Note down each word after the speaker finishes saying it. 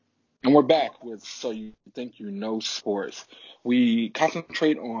And we're back with So You Think You Know Sports. We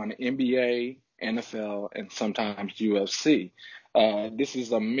concentrate on NBA, NFL, and sometimes UFC. This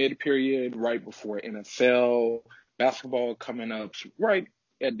is a mid period right before NFL basketball coming up right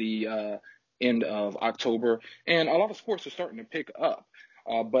at the end of October, and a lot of sports are starting to pick up.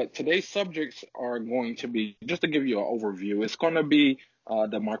 But today's subjects are going to be, just to give you an overview, it's going to be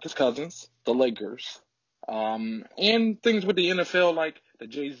DeMarcus Cousins, the Lakers, and things with the NFL like the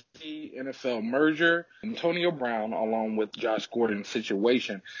Jay-Z NFL merger, Antonio Brown, along with Josh Gordon's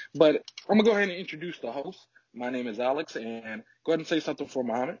situation. But I'm going to go ahead and introduce the host. My name is Alex, and go ahead and say something for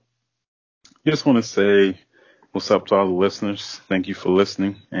Mohammed. Just want to say what's up to all the listeners. Thank you for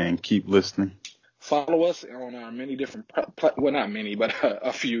listening and keep listening. Follow us on our many different, well, not many, but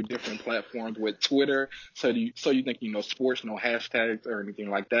a few different platforms with Twitter. So you think you know sports, no hashtags or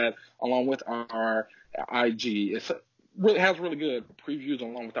anything like that. Along with our IG, it's really has really good previews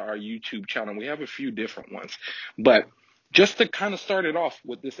along with our YouTube channel. We have a few different ones, but just to kind of start it off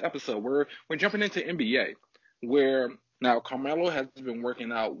with this episode, we're jumping into NBA, where now Carmelo has been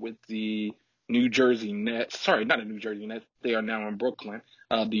working out with the New Jersey Nets. Sorry, not the New Jersey Nets. They are now in Brooklyn,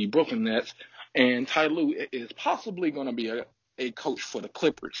 the Brooklyn Nets. And Ty Lue is possibly going to be a coach for the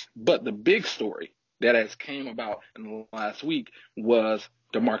Clippers. But the big story that has came about in the last week was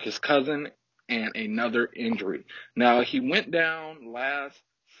DeMarcus Cousins and another injury. Now, he went down last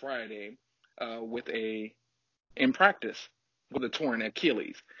Friday in practice with a torn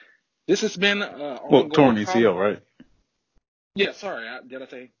Achilles. This has been Well, ongoing torn problem. ACL, right? Yeah, sorry, did I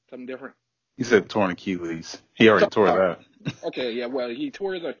say something different? You said torn Achilles. He already tore Sorry. that. Okay, yeah, well, he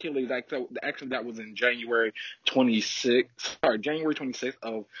tore his Achilles. Actually, that was in January 26th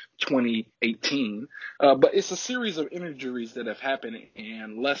of 2018. But it's a series of injuries that have happened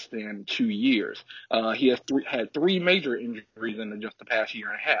in less than 2 years. He has had three major injuries in just the past year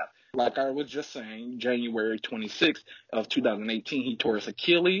and a half. Like I was just saying, January 26th of 2018, he tore his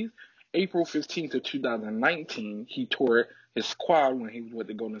Achilles. April 15th of 2019, he tore his quad when he was with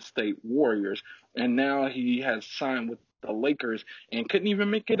the Golden State Warriors. And now he has signed with the Lakers and couldn't even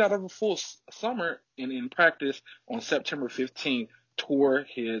make it out of a full summer, and in practice on September 15th tore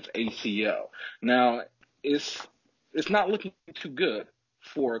his ACL. Now it's not looking too good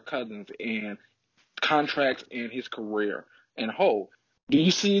for Cousins and contracts and his career in whole. Do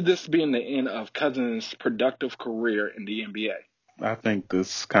you see this being the end of Cousins' productive career in the NBA? I think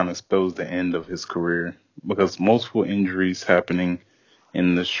this kind of spells the end of his career because multiple injuries happening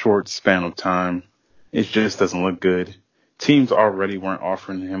in the short span of time. It just doesn't look good. Teams already weren't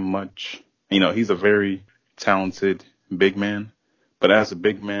offering him much. He's a very talented big man, but as a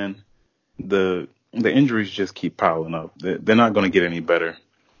big man, the injuries just keep piling up. They're not going to get any better,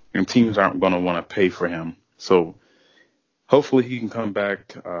 and teams aren't going to want to pay for him. So hopefully he can come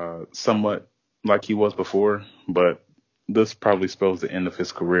back somewhat like he was before, but this probably spells the end of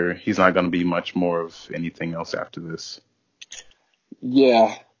his career. He's not going to be much more of anything else after this.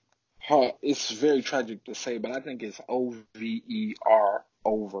 Yeah, it's very tragic to say, but I think it's over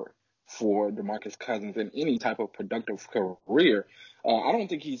for DeMarcus Cousins in any type of productive career. I don't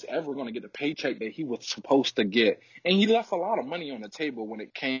think he's ever going to get the paycheck that he was supposed to get. And he left a lot of money on the table when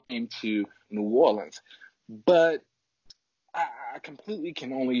it came to New Orleans. But I completely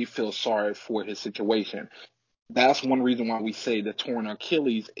can only feel sorry for his situation. That's one reason why we say the torn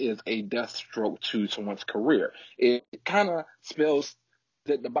Achilles is a death stroke to someone's career. It kind of spells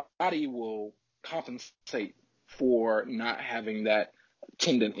that the body will compensate for not having that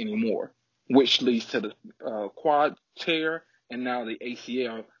tendon anymore, which leads to the quad tear and now the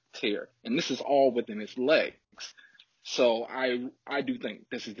ACL tear. And this is all within his legs. So I do think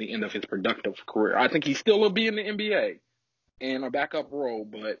this is the end of his productive career. I think he still will be in the NBA in a backup role,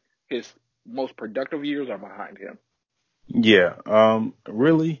 but his most productive years are behind him. Yeah,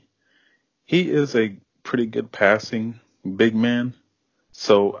 really, he is a pretty good passing big man.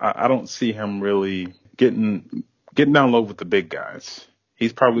 So I don't see him really getting down low with the big guys.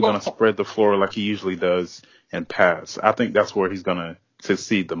 He's probably going to Well, spread the floor like he usually does and pass. I think that's where he's going to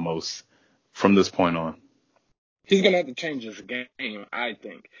succeed the most from this point on. he's gonna have to change his game, I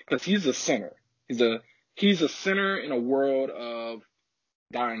think, because he's a center. He's a center in a world of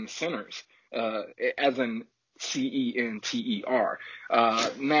dying centers, uh, as in center.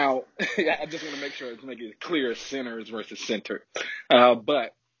 Now, I just want to make sure to make it clear: centers versus center.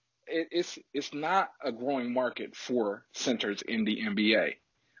 But it's not a growing market for centers in the NBA.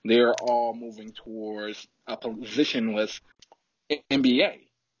 They're all moving towards a positionless NBA.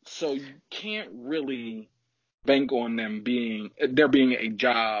 So you can't really bank on there being a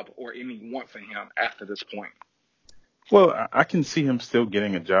job or any want for him after this point. Well, I can see him still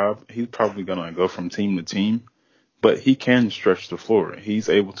getting a job. He's probably going to go from team to team, but he can stretch the floor. He's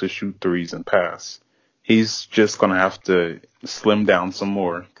able to shoot threes and pass. He's just going to have to slim down some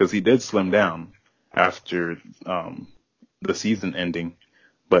more because he did slim down after um, the season ending,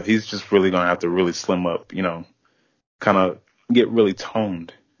 but he's just really going to have to really slim up, kind of get really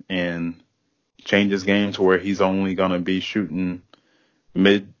toned and change his game to where he's only going to be shooting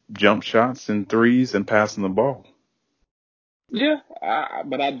mid jump shots and threes and passing the ball. Yeah,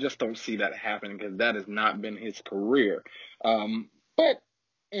 but I just don't see that happening because that has not been his career. But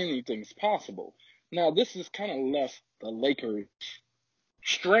anything's possible. Now, this has kind of left the Lakers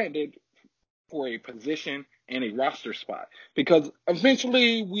stranded for a position and a roster spot because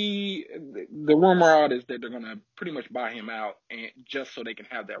eventually the rumor out is that they're going to pretty much buy him out and just so they can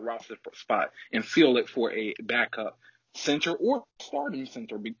have that roster spot and fill it for a backup center or starting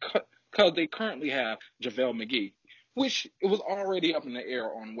center because they currently have JaVale McGee, which it was already up in the air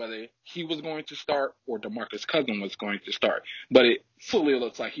on whether he was going to start or DeMarcus Cousins was going to start, but it fully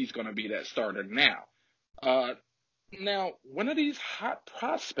looks like he's going to be that starter now. Uh, Now, one of these hot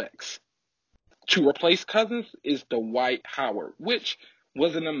prospects to replace Cousins is Dwight Howard, which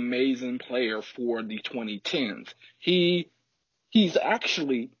was an amazing player for the 2010s. He's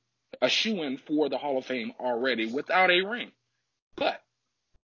actually a shoe-in for the Hall of Fame already without a ring. But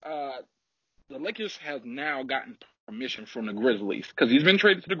uh, the Lakers have now gotten permission from the Grizzlies because he's been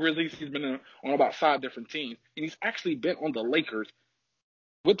traded to the Grizzlies. He's been on about 5 different teams, and he's actually been on the Lakers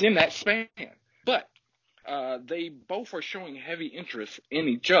within that span. But they both are showing heavy interest in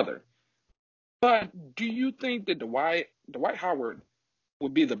each other. But do you think that Dwight Howard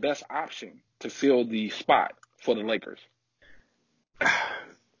would be the best option to fill the spot for the Lakers?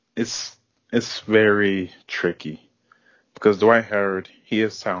 It's very tricky because Dwight Howard, he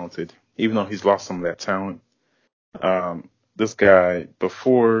is talented, even though he's lost some of that talent. This guy,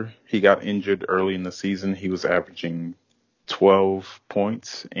 before he got injured early in the season, he was averaging 12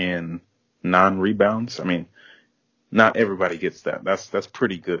 points and 9 rebounds. I mean, not everybody gets that. That's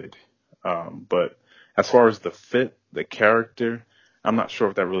pretty good. But as far as the fit, the character, I'm not sure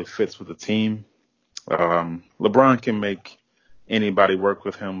if that really fits with the team. LeBron can make anybody work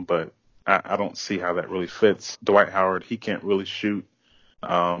with him, but I don't see how that really fits. Dwight Howard, he can't really shoot.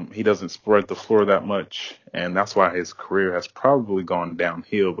 He doesn't spread the floor that much, and that's why his career has probably gone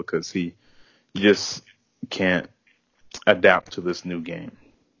downhill because he just can't adapt to this new game.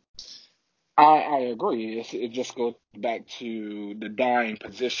 I agree. It just goes back to the dying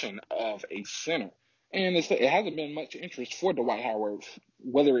position of a center. And it hasn't been much interest for Dwight Howard,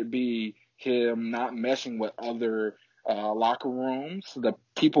 whether it be him not messing with other locker rooms,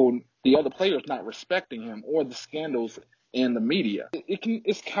 the other players not respecting him, or the scandals in the media.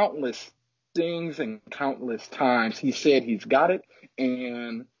 It's countless things and countless times he said he's got it,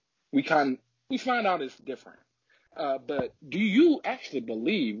 and we kind we find out it's different. But do you actually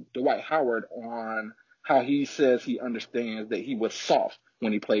believe Dwight Howard on how he says he understands that he was soft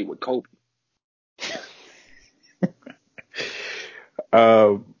when he played with Kobe?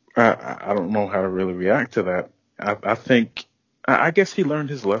 Uh, I don't know how to really react to that. I think, I guess he learned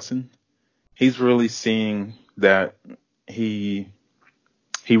his lesson. He's really seeing that he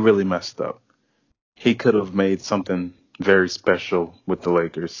he really messed up. He could have made something very special with the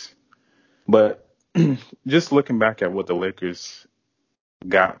Lakers. But just looking back at what the Lakers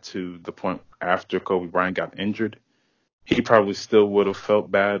got to the point after Kobe Bryant got injured, he probably still would have felt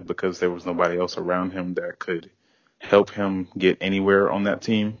bad because there was nobody else around him that could help him get anywhere on that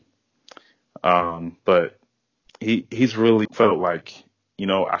team. But he's really felt like,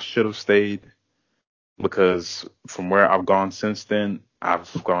 I should have stayed because from where I've gone since then,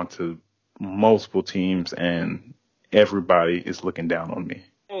 I've gone to multiple teams and everybody is looking down on me.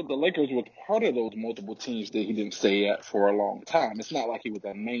 Well, the Lakers were part of those multiple teams that he didn't stay at for a long time. It's not like he was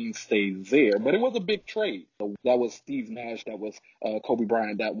a mainstay there, but it was a big trade. So that was Steve Nash, that was Kobe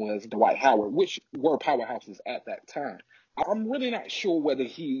Bryant, that was Dwight Howard, which were powerhouses at that time. I'm really not sure whether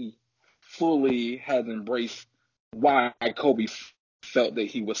he fully has embraced why Kobe felt that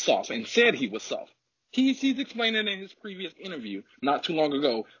he was soft and said he was soft. He's explained it in his previous interview not too long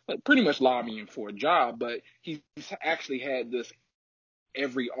ago, but pretty much lobbying for a job. But he's actually had this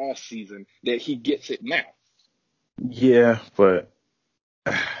every off season that he gets it now. Yeah, but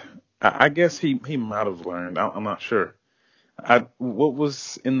I guess he might have learned. I'm not sure. What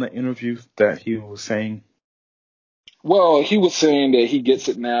was in the interview that he was saying? Well, he was saying that he gets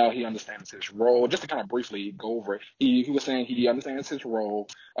it now. He understands his role. Just to kind of briefly go over it, he was saying he understands his role.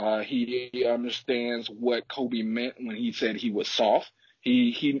 He understands what Kobe meant when he said he was soft.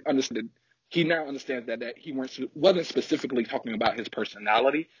 He understood he now understands that he wasn't specifically talking about his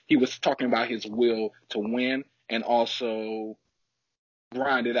personality. He was talking about his will to win and also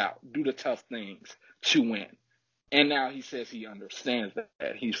grind it out, do the tough things to win. And now he says he understands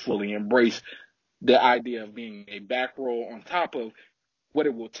that. He's fully embraced the idea of being a back row on top of what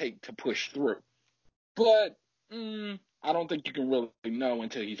it will take to push through. But I don't think you can really know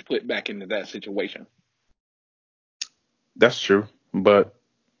until he's put back into that situation. That's true, but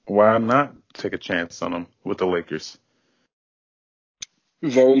why not take a chance on him with the Lakers?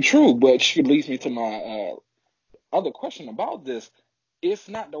 Very true, which leads me to my other question about this. If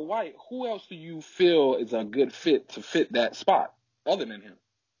not Dwight, who else do you feel is a good fit to fit that spot other than him?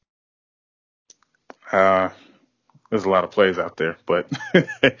 Uh, there's a lot of plays out there, but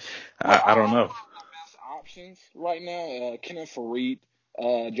Well, I don't I know. have the best options right now. Kenneth Farid,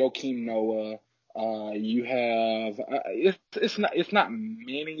 Joakim Noah. You have it's not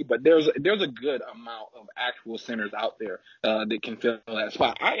many, but there's a good amount of actual centers out there that can fill that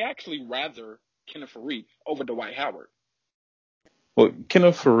spot. I actually rather Kenneth Farid over Dwight Howard. Well,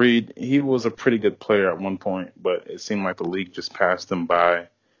 Kenneth Farid, he was a pretty good player at one point, but it seemed like the league just passed him by,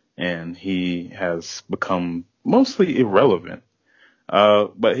 and he has become mostly irrelevant.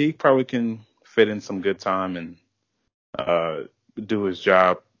 But he probably can fit in some good time and uh, do his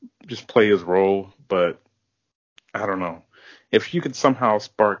job, just play his role. But I don't know. If you could somehow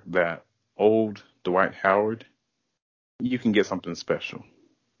spark that old Dwight Howard, you can get something special.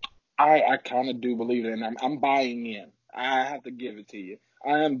 I kind of do believe it, and I'm buying in. I have to give it to you.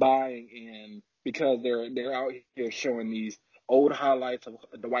 I am buying in because they're out here showing these old highlights of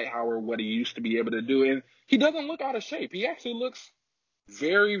Dwight Howard, what he used to be able to do, and he doesn't look out of shape. He actually looks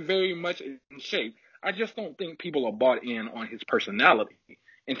very, very much in shape. I just don't think people are bought in on his personality.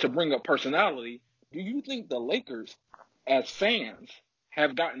 And to bring up personality, do you think the Lakers, as fans,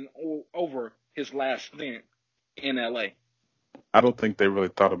 have gotten over his last stint in LA? I don't think they really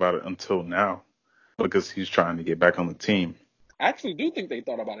thought about it until now because he's trying to get back on the team. I actually do think they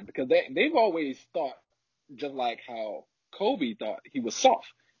thought about it because they've always thought, just like how Kobe thought he was soft.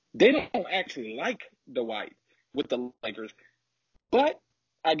 They don't actually like Dwight with the Lakers, but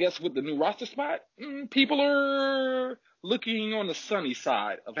I guess with the new roster spot, people are looking on the sunny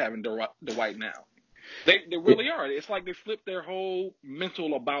side of having Dwight now. They really are. It's like they flipped their whole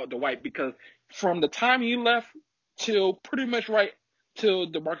mental about Dwight because from the time he left till pretty much right till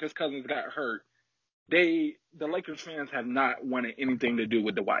DeMarcus Cousins got hurt, the Lakers fans have not wanted anything to do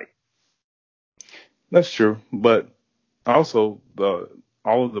with Dwight. That's true, but also the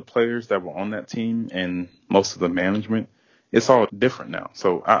all of the players that were on that team and most of the management, it's all different now.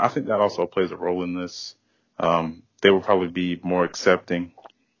 So I think that also plays a role in this. They will probably be more accepting.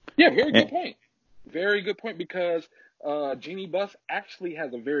 Yeah, very good And, point. Very good point because Jeannie Buss actually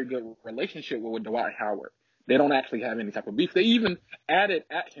has a very good relationship with Dwight Howard. They don't actually have any type of beef. They even added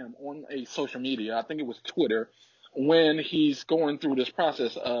at him on a social media, I think it was Twitter, when he's going through this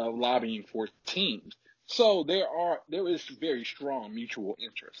process of lobbying for teams. So there is very strong mutual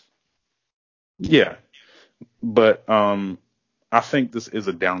interest. yeah, but I think this is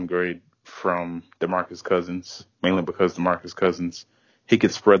a downgrade from DeMarcus Cousins, mainly because DeMarcus Cousins, he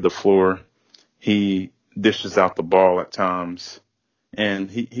could spread the floor. He dishes out the ball at times, and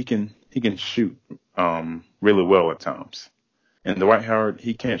he can shoot really well at times. And Dwight Howard,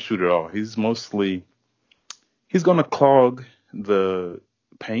 he can't shoot at all. He's going to clog the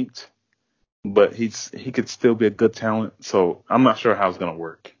paint, but he could still be a good talent. So I'm not sure how it's going to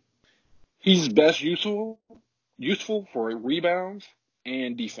work. He's best useful for rebounds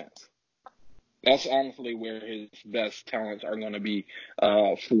and defense. That's honestly where his best talents are going to be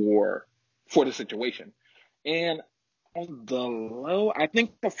for the situation. And on the low, I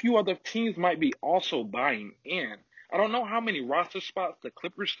think a few other teams might be also buying in. I don't know how many roster spots the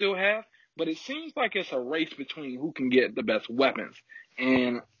Clippers still have, but it seems like it's a race between who can get the best weapons.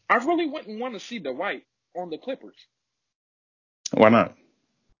 And I really wouldn't want to see Dwight on the Clippers. Why not?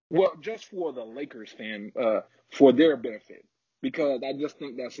 Well, just for the Lakers fan, for their benefit, because I just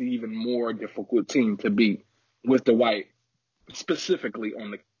think that's an even more difficult team to beat with Dwight, specifically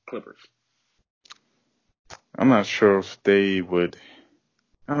on the Clippers. I'm not sure if they would.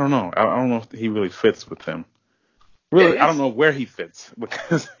 I don't know. I don't know if he really fits with them. Really, I don't It's know where he fits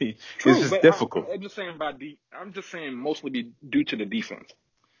because it's true, just but difficult. I'm just saying I'm just saying mostly due to the defense.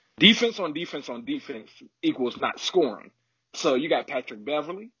 Defense on defense on defense equals not scoring. So you got Patrick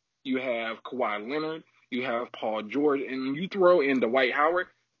Beverly, you have Kawhi Leonard, you have Paul George, and you throw in Dwight Howard.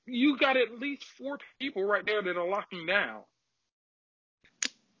 You got at least four people right there that are locking down.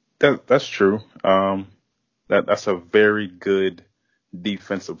 That's true. That's a very good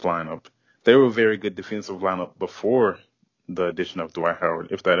defensive lineup. They were a very good defensive lineup before the addition of Dwight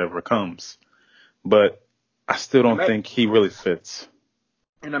Howard, if that ever comes. But I still And don't ima- think he really fits.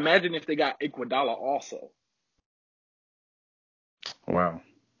 and imagine if they got Iguodala also. Wow.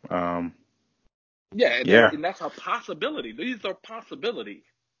 Um, Yeah, yeah, and that's a possibility. These are possibilities.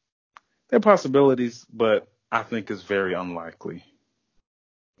 there are possibilities, but I think it's very unlikely.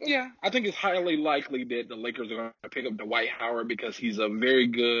 Yeah, I think it's highly likely that the Lakers are going to pick up Dwight Howard because he's a very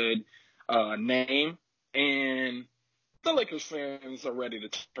good name, and the Lakers fans are ready to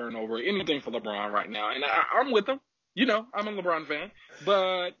turn over anything for LeBron right now, and I'm with them. You know, I'm a LeBron fan,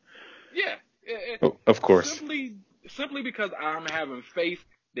 but yeah, Oh, of course. simply because I'm having faith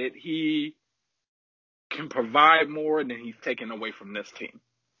that he can provide more than he's taken away from this team.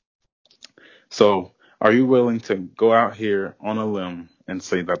 So, are you willing to go out here on a limb and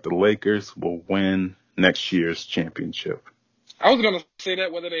say that the Lakers will win next year's championship? I was gonna say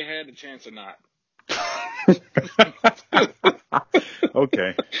that whether they had the chance or not.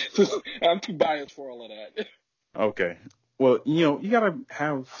 Okay. I'm too biased for all of that. Okay. Well, you gotta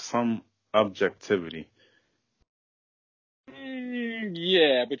have some objectivity.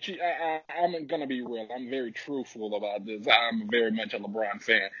 Yeah, but I'm gonna be real. I'm very truthful about this. I'm very much a LeBron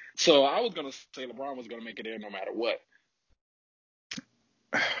fan, so I was gonna say LeBron was gonna make it there no matter what.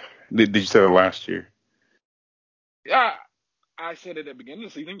 Did you say that last year? Yeah, I said it at the beginning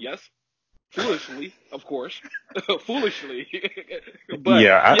of the season. Yes, foolishly, of course, foolishly. But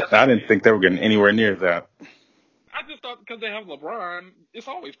Yeah, yes, I I didn't did. think they were getting anywhere near that. I just thought because they have LeBron, it's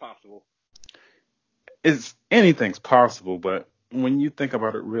always possible. It's anything's possible, but when you think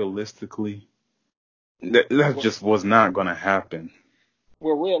about it realistically, that Well, just was not going to happen.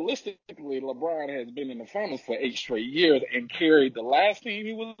 well, realistically, LeBron has been in the finals for 8 straight years and carried the last team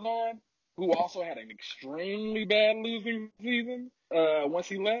he was on, who also had an extremely bad losing season once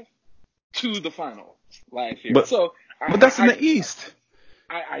he left, to the finals last year. But So but that's in I the East.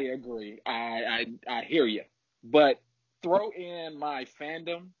 I agree. I hear you, but throw in my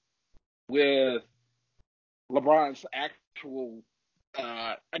fandom with LeBron's actual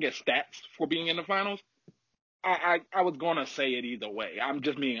I guess stats for being in the finals. I was gonna say it either way. I'm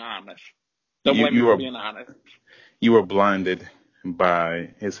just being honest. Don't You blame me you for were being honest. you were blinded by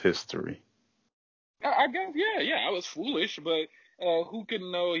his history. I guess yeah. I was foolish, but who could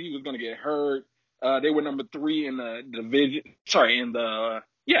know he was gonna get hurt? They were number three in the division. Sorry, in the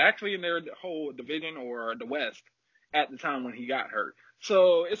actually in their whole division or the West at the time when he got hurt.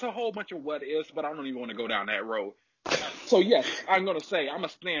 So it's a whole bunch of what ifs, but I don't even want to go down that road. So yes, I'm gonna say I'm gonna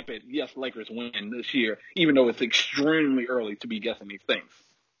stamp it. Yes, Lakers win this year, even though it's extremely early to be guessing these things.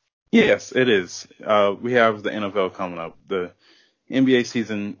 Yes, it is. We have the NFL coming up. The NBA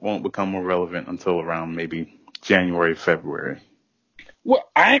season won't become more relevant until around maybe January, February. Well,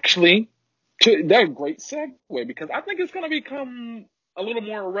 actually, that's a great segue because I think it's going to become a little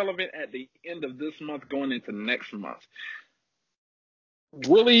more relevant at the end of this month, going into next month.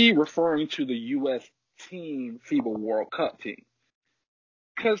 Really referring to the U.S. team FIBA World Cup team,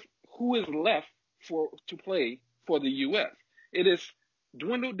 because who is left for to play for the U.S.? It is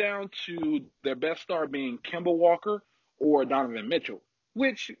dwindled down to their best star being Kemba Walker or Donovan Mitchell,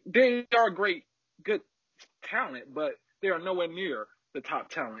 which they are great, good talent, but they are nowhere near the top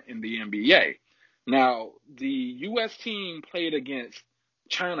talent in the NBA. Now, the U.S. team played against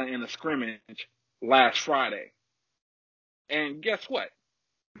China in a scrimmage last Friday, and guess what?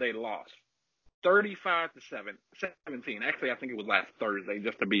 They lost. 35 to 17. Actually, I think it was last Thursday,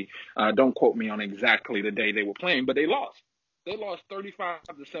 just to be, don't quote me on exactly the day they were playing, but they lost. They lost 35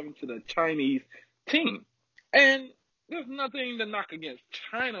 to 7 to the Chinese team. And there's nothing to knock against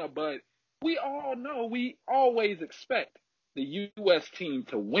China, but we all know we always expect the U.S. team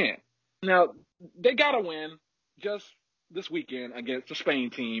to win. Now, they got to win just this weekend against the Spain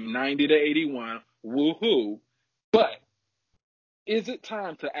team, 90 to 81. Woohoo. But is it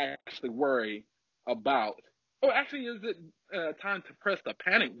time to actually worry about, or actually, is it time to press the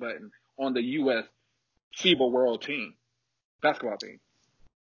panic button on the U.S. FIBA World Team, basketball team?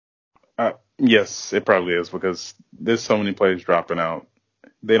 Yes, it probably is because there's so many players dropping out.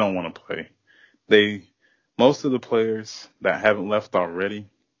 They don't want to play. They Most of the players that haven't left already,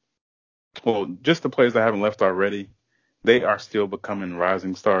 well, just the players that haven't left already, they are still becoming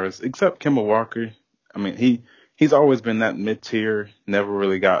rising stars. Except Kemba Walker. I mean, he's always been that mid tier, never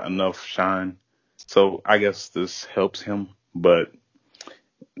really got enough shine. So I guess this helps him, but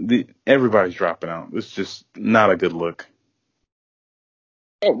everybody's dropping out. It's just not a good look.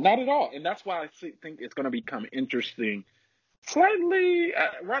 Oh, not at all. And that's why think it's going to become interesting slightly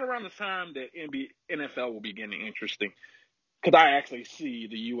right around the time that NFL will be getting interesting. because I actually see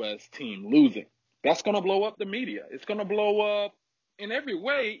the U.S. team losing. That's going to blow up the media. It's going to blow up in every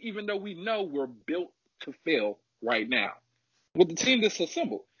way, even though we know we're built to fail right now. With the team that's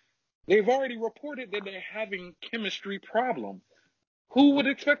assembled, they've already reported that they're having chemistry problems. Who would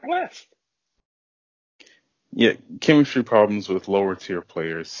expect less? Yeah, chemistry problems with lower tier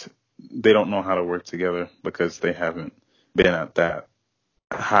players. They don't know how to work together because they haven't been at that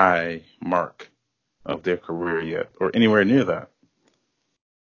high mark of their career yet, or anywhere near that.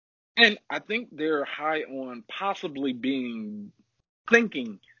 And I think they're high on possibly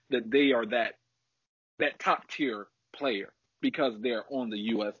thinking that they are that top tier player because they're on the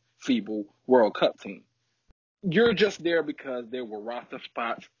U.S. FIBA World Cup team. You're just there because there were roster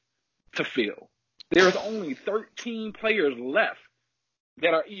spots to fill. There's only 13 players left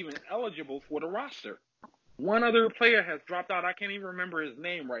that are even eligible for the roster. One other player has dropped out. I can't even remember his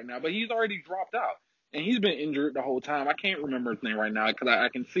name right now, but he's already dropped out. And he's been injured the whole time. I can't remember his name right now because I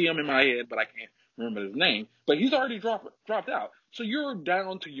can see him in my head, but I can't remember his name. But he's already dropped out. So you're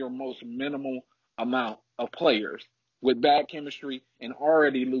down to your most minimal amount of players with bad chemistry and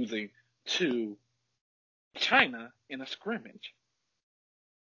already losing to China in a scrimmage.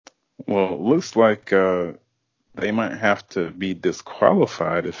 Well, it looks like they might have to be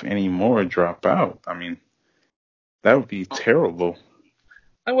disqualified if any more drop out. I mean, that would be terrible.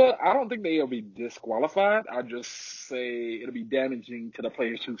 Well, I don't think they'll be disqualified. I just say it'll be damaging to the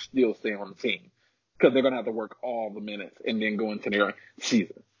players who still stay on the team because they're going to have to work all the minutes and then go into their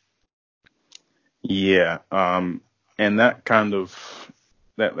season. Yeah, and that kind of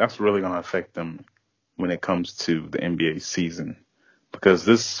that's really going to affect them when it comes to the NBA season because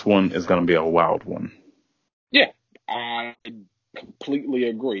this one is going to be a wild one. Yeah, I completely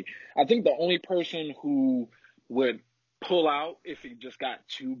agree. I think the only person who would pull out if it just got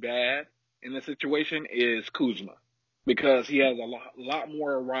too bad in the situation is Kuzma because he has a lot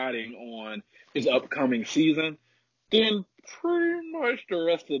more riding on his upcoming season than pretty much the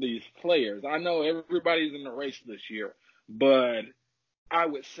rest of these players. I know everybody's in the race this year, but I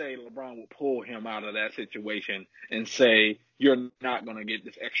would say LeBron will pull him out of that situation and say, you're not going to get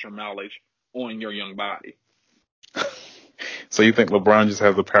this extra mileage on your young body. So you think LeBron just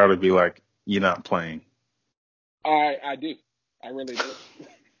has the power to be like, "You're not playing"? I do. I really do.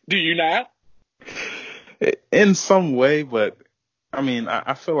 Do you not? In some way, but I mean,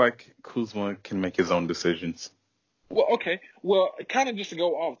 I feel like Kuzma can make his own decisions. Well, okay. Well, kind of just to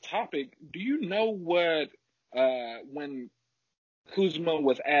go off topic, do you know what, when Kuzma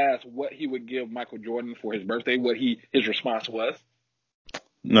was asked what he would give Michael Jordan for his birthday, what his response was?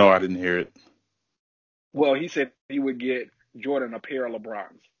 No, I didn't hear it. Well, he said he would get Jordan a pair of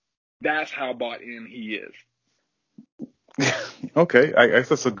LeBrons. That's how bought in he is. Okay, I guess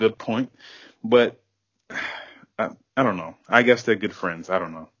that's a good point, but I don't know. I guess they're good friends. I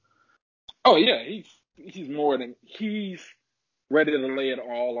don't know. Oh yeah, he's ready to lay it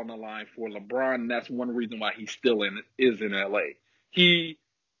all on the line for LeBron, and that's one reason why he's still in LA. He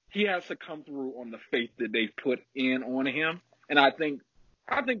he has to come through on the faith that they put in on him, and I think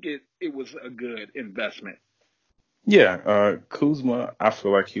it was a good investment. Yeah, Kuzma, I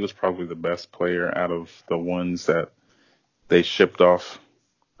feel like he was probably the best player out of the ones that they shipped off,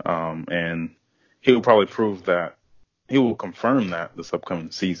 and he will probably prove that he will confirm that this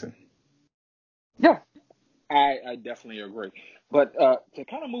upcoming season. Yeah, I definitely agree. But to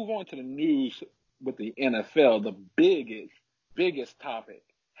kind of move on to the news with the NFL, the biggest topic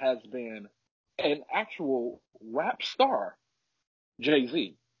has been an actual rap star,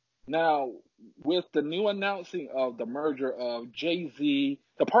 Jay-Z. Now, with the new announcing of the merger of Jay-Z,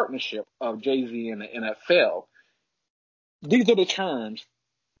 the partnership of Jay-Z and the NFL, these are the terms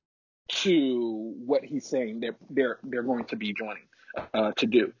to what he's saying they're going to be joining to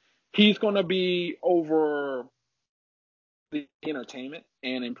do. He's going to be over the entertainment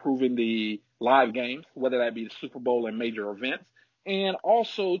and improving the live games, whether that be the Super Bowl and major events, and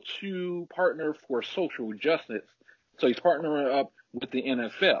also to partner for social justice. So he's partnering up with the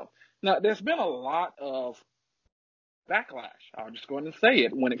NFL. Now, there's been a lot of backlash. I'll just go ahead and say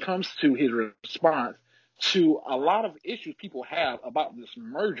it when it comes to his response to a lot of issues people have about this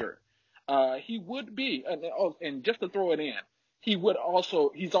merger. He would be, and just to throw it in, he's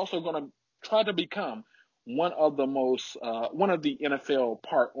also going to try to become one of the NFL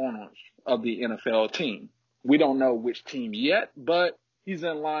part owners of the NFL team. We don't know which team yet, but he's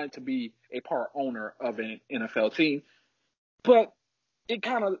in line to be a part owner of an NFL team. But it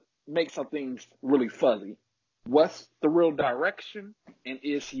kind of makes some things really fuzzy. What's the real direction, and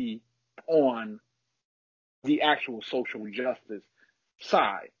is he on the actual social justice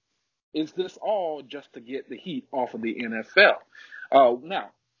side? is this all just to get the heat off of the NFL?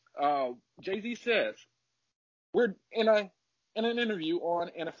 Now, Jay-Z says we're in an interview on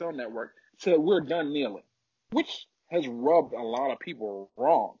NFL Network said we're done kneeling, which has rubbed a lot of people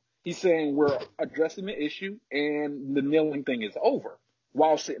wrong. He's saying we're addressing the issue and the kneeling thing is over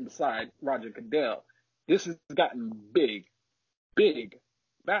while sitting beside Roger Goodell. This has gotten big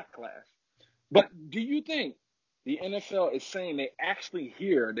backlash. But do you think the NFL is saying they actually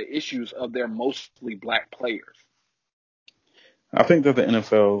hear the issues of their mostly black players? I think that the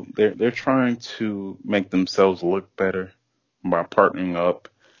NFL they're trying to make themselves look better by partnering up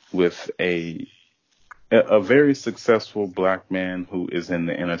with a very successful black man who is in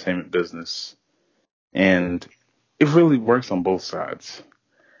the entertainment business, and it really works on both sides.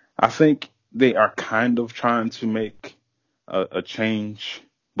 I think they are kind of trying to make a change,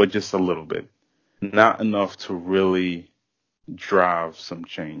 but just a little bit, not enough to really drive some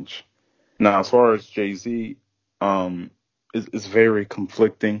change. Now, as far as Jay-Z, it's very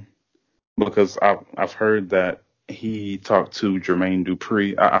conflicting because I've heard that he talked to Jermaine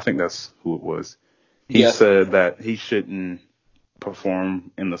Dupri. I think that's who it was. He Yes. said that he shouldn't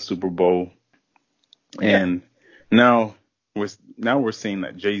perform in the Super Bowl, Yeah. and now we're seeing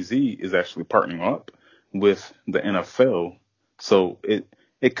that Jay-Z is actually partnering up with the NFL. So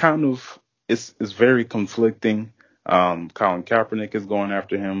it kind of it's very conflicting. Colin Kaepernick is going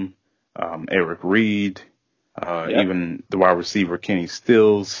after him. Eric Reed, Yep. even the wide receiver Kenny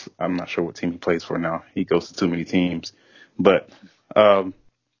Stills. I'm not sure what team he plays for now. He goes to too many teams, but um,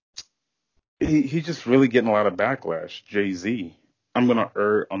 he's just really getting a lot of backlash. Jay-Z. I'm gonna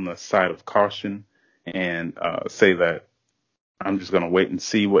err on the side of caution and say that I'm just gonna wait and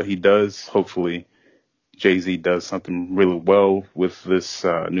see what he does. Hopefully, Jay-Z does something really well with this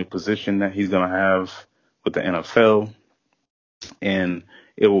new position that he's gonna have with the NFL, and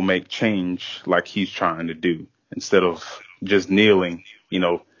it will make change like he's trying to do instead of just kneeling. You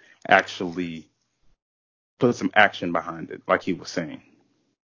know, actually put some action behind it, like he was saying.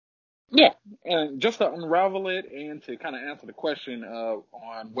 Yeah, and just to unravel it and to kind of answer the question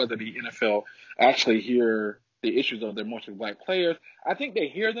on whether the NFL actually hear the issues of their mostly black players, I think they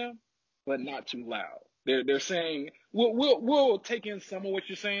hear them, but not too loud. They're saying we'll take in some of what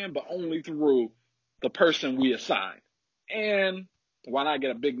you're saying, but only through the person we assign. And why not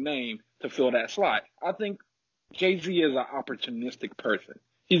get a big name to fill that slot? I think Jay-Z is an opportunistic person.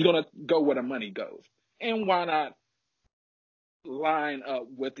 He's gonna go where the money goes, and why not line up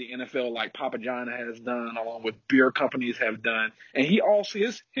with the NFL like Papa John has done, along with beer companies have done. And he also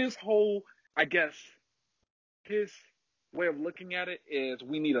his whole, I guess, his way of looking at it is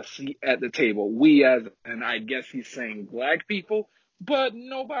we need a seat at the table. We as, and I guess he's saying black people, but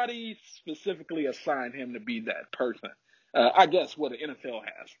nobody specifically assigned him to be that person. I guess what the NFL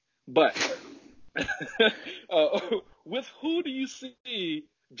has. But uh, with who do you see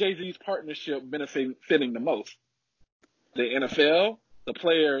Jay-Z's partnership benefiting the most? The NFL, the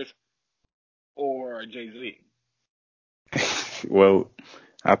players, or Jay Z? Well,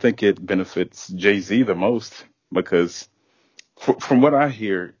 I think it benefits Jay-Z the most because from what I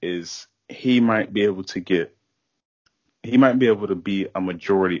hear is he might be able to be a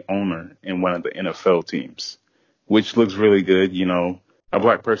majority owner in one of the NFL teams, which looks really good. You know, a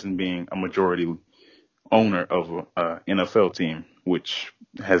black person being a majority owner of a NFL team, which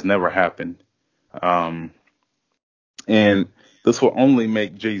has never happened. Um, and this will only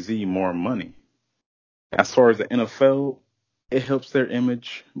make Jay-Z more money. As far as the NFL, it helps their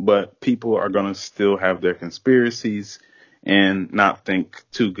image, but people are going to still have their conspiracies and not think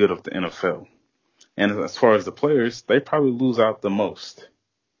too good of the NFL. And as far as the players, they probably lose out the most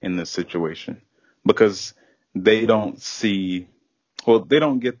in this situation because they don't see, they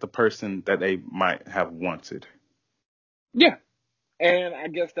don't get the person that they might have wanted. Yeah. And I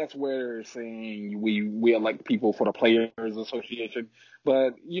guess that's where they're saying we elect people for the Players Association,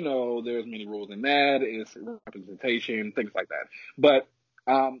 but there's many rules in that. It's representation, things like that. But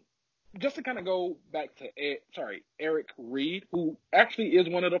just to kind of go back to Eric Reed, who actually is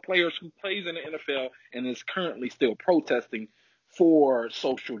one of the players who plays in the NFL and is currently still protesting for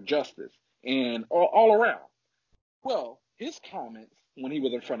social justice and all around. Well, his comments when he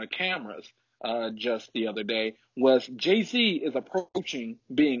was in front of cameras just the other day was Jay-Z is approaching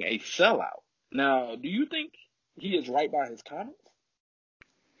being a sellout. Now, do you think he is right by his comments?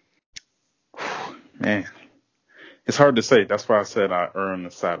 Man, it's hard to say. That's why I said I err on the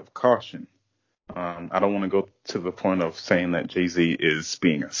side of caution. I don't want to go to the point of saying that Jay-Z is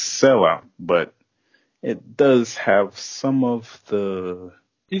being a sellout, but it does have some of the.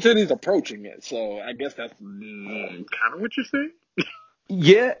 He said he's approaching it, so I guess that's kind of what you're saying.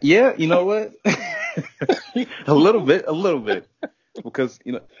 Yeah, yeah. You know what? A little bit, because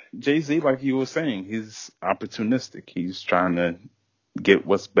Jay-Z, like you were saying, he's opportunistic. He's trying to get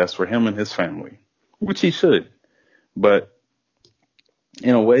what's best for him and his family, which he should. But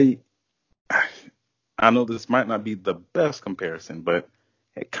in a way, I know this might not be the best comparison, but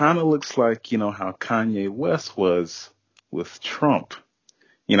it kind of looks like, how Kanye West was with Trump.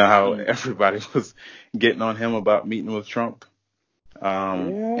 You know how Mm. everybody was getting on him about meeting with Trump,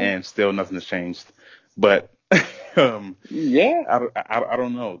 Yeah. and still nothing has changed. But um, Yeah. I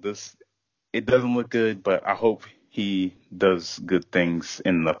don't know. It doesn't look good, but I hope he does good things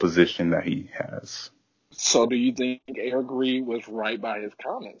in the position that he has. So do you think Eric Reed was right by his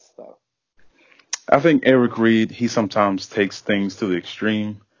comments, though? I think Eric Reed, he sometimes takes things to the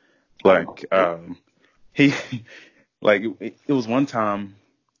extreme. Oh, Like, okay. he, like, it was one time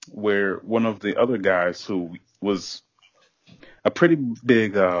where one of the other guys who was a pretty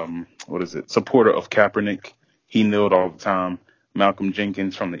big, supporter of Kaepernick, he kneeled all the time, Malcolm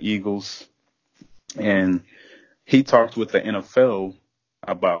Jenkins from the Eagles. And he talked with the NFL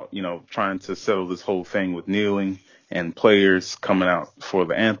about, trying to settle this whole thing with kneeling and players coming out for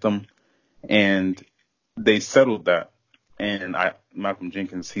the anthem. And they settled that. And Malcolm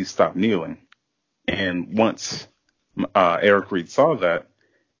Jenkins, he stopped kneeling. And once Eric Reed saw that,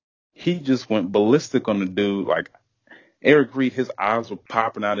 he just went ballistic on the dude. Like, Eric Reed, his eyes were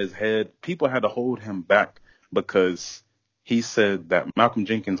popping out his head. People had to hold him back because he said that Malcolm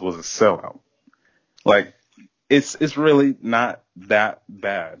Jenkins was a sellout. Like, it's really not that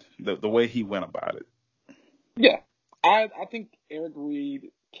bad, the way he went about it. Yeah. I think Eric Reed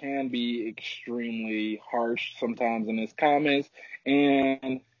can be extremely harsh sometimes in his comments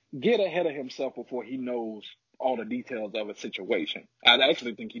and get ahead of himself before he knows all the details of a situation. I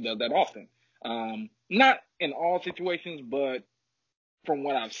actually think he does that often. Not in all situations, but from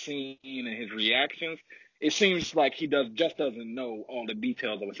what I've seen in his reactions, it seems like he doesn't know all the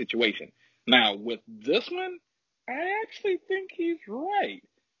details of a situation. Now with this one, I actually think he's right.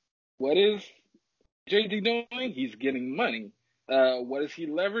 What is JD doing? He's getting money. What is he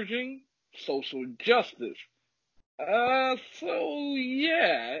leveraging? Social justice. So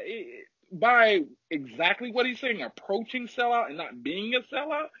yeah, by exactly what he's saying, approaching sellout and not being a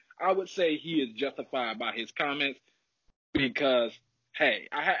sellout, I would say he is justified by his comments because, hey,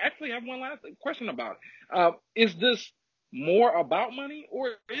 actually have one last question about it. Is this more about money or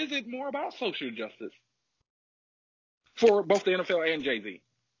is it more about social justice for both the NFL and Jay Z?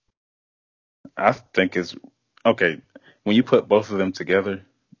 I think it's okay. When you put both of them together,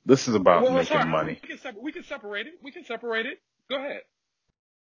 this is about Well, making sorry, money. we can separate it. We can separate it. Go ahead.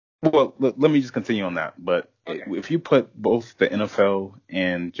 Well, let me just continue on that. But Okay. if you put both the NFL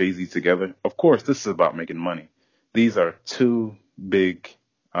and Jay-Z together, of course, this is about making money. These are two big,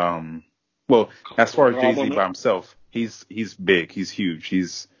 um, well, as far as Jay-Z by Conglomerate. himself, he's big, he's huge,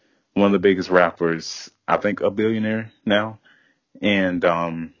 he's one of the biggest rappers. I think a billionaire now, and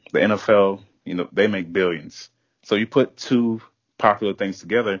the NFL, they make billions. So you put two popular things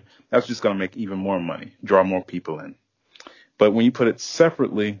together, that's just going to make even more money, draw more people in. But when you put it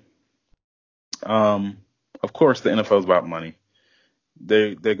separately, um, of course, the NFL is about money.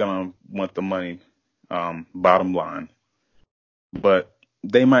 They're gonna want the money, bottom line. But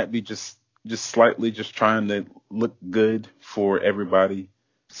they might be just slightly just trying to look good for everybody,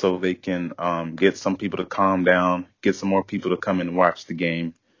 so they can get some people to calm down, get some more people to come in and watch the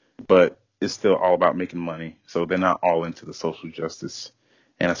game. But it's still all about making money, so they're not all into the social justice.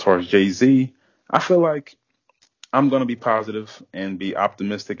 And as far as Jay-Z, I feel like I'm going to be positive and be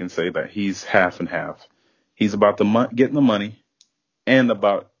optimistic and say that he's half and half. He's about getting the money and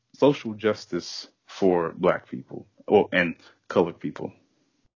about social justice for black people and colored people.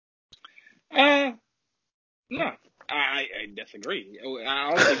 Uh, no, I disagree. I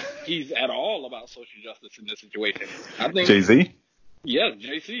don't think he's at all about social justice in this situation. I think Jay-Z? yes,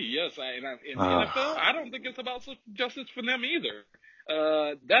 JC, yes, in the NFL, Ah, I don't think it's about social justice for them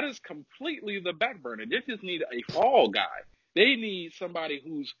either. That is completely the back burner. They just need a fall guy. They need somebody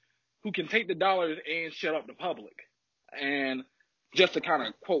who can take the dollars and shut up the public. And just to kind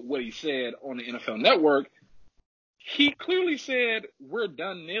of quote what he said on the NFL Network, he clearly said, "We're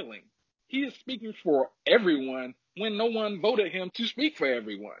done kneeling." He is speaking for everyone when no one voted him to speak for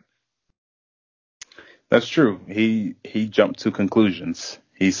everyone. that's true. He jumped to conclusions.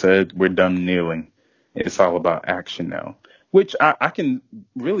 He said, "We're done kneeling. It's all about action now," which I can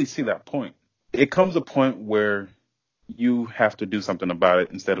really see that point. It comes a point where you have to do something about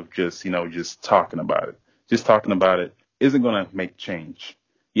it instead of just talking about it. Just talking about it isn't going to make change.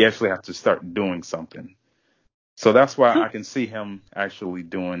 You actually have to start doing something. So that's why I can see him actually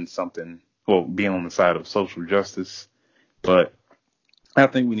doing something, well, being on the side of social justice. But I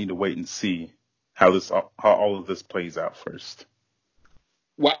think we need to wait and see how all of this plays out first.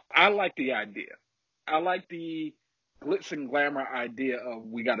 Well, I like the idea. I like the glitz and glamour idea of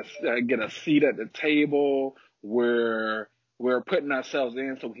we got to get a seat at the table where we're putting ourselves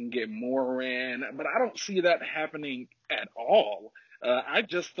in so we can get more in. But I don't see that happening at all. I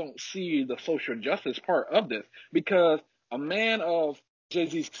just don't see the social justice part of this because a man of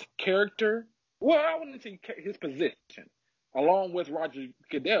Jay-Z's character, well, I wouldn't say his position, along with Roger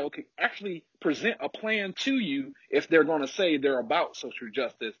Goodell, could actually present a plan to you if they're going to say they're about social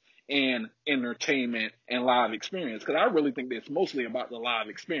justice and entertainment and live experience. Because I really think it's mostly about the live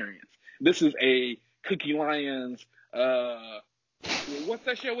experience. This is a Cookie Lions, what's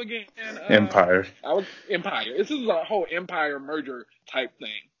that show again? Empire. Empire. This is a whole Empire merger type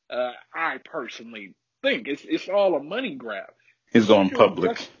thing. I personally think it's all a money grab. He's going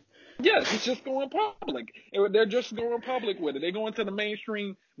public. Yes, it's just going public. They're just going public with it. They go into the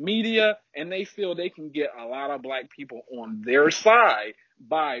mainstream media and they feel they can get a lot of black people on their side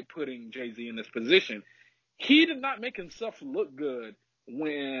by putting Jay-Z in this position. He did not make himself look good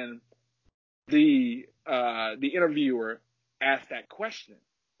when the interviewer asked that question.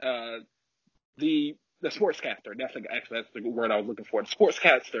 The sportscaster, that's the word I was looking for. The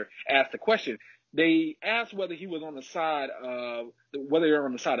sportscaster asked the question. They asked whether he was on the side of whether you're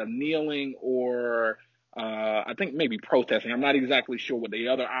on the side of kneeling or I think maybe protesting. I'm not exactly sure what the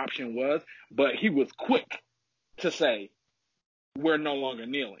other option was, but he was quick to say we're no longer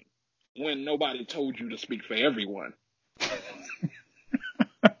kneeling when nobody told you to speak for everyone.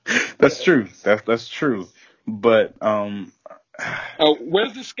 That's true. That's true. But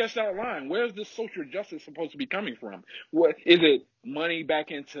where's this sketched out line? Where's this social justice supposed to be coming from? What is it? Money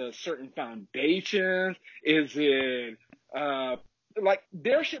back into certain foundations? Is it like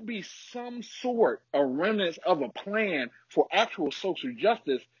there should be some sort of remnants of a plan for actual social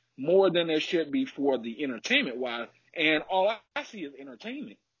justice more than there should be for the entertainment wise. And all I see is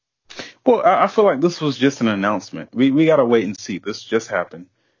entertainment. Well, I feel like this was just an announcement. We gotta wait and see. This just happened.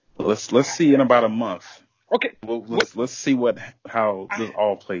 Let's see in about a month. Okay. Let's see how this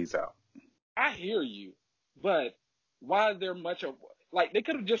all plays out. I hear you, but why is there much of like they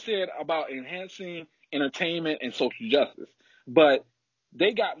could have just said about enhancing entertainment and social justice, but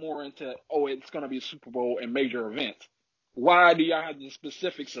they got more into it's going to be a Super Bowl and major events. Why do y'all have the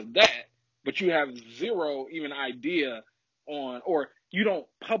specifics of that, but you have zero even idea on, or you don't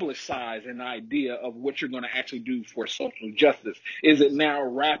publicize an idea of what you're going to actually do for social justice? Is it now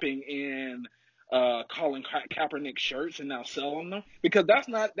wrapping in Colin Kaepernick shirts and now selling them? Because that's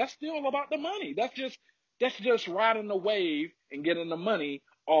still about the money. That's just riding the wave and getting the money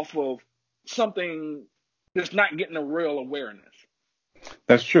off of something that's not getting a real awareness.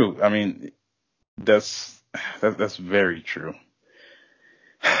 That's true. I mean, that's very true.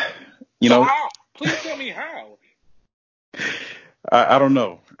 How? Please tell me how. I don't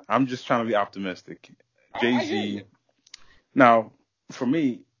know. I'm just trying to be optimistic. Jay-Z. Now, for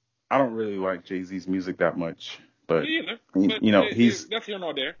me, I don't really like Jay-Z's music that much, but he's that's here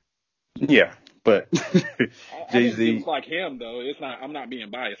nor there. Yeah, but Jay-Z. It's like him though. It's not. I'm not being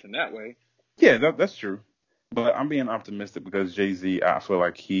biased in that way. Yeah, that's true. But I'm being optimistic because Jay-Z, I feel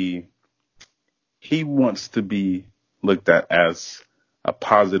like he wants to be looked at as a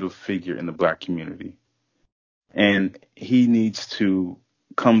positive figure in the black community, and he needs to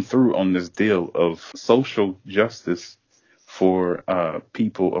come through on this deal of social justice for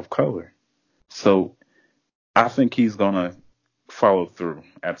people of color. So I think he's gonna follow through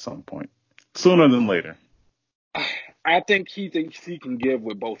at some point, sooner than later. I think he thinks he can give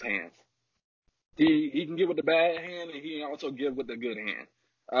with both hands. He can give with the bad hand, and he can also give with the good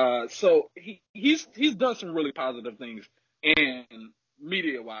hand. So he's done some really positive things, and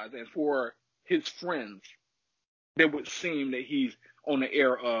media wise, and for his friends, that would seem that he's on the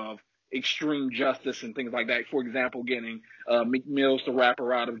air of extreme justice and things like that. For example, getting Meek Mills, the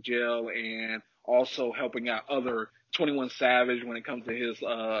rapper, out of jail, and also helping out other 21 Savage when it comes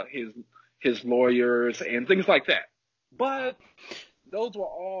to his lawyers and things like that. But those were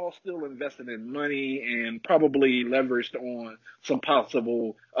all still invested in money and probably leveraged on some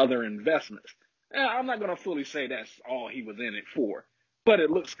possible other investments. I'm not going to fully say that's all he was in it for, but it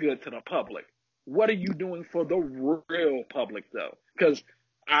looks good to the public. What are you doing for the real public, though? Because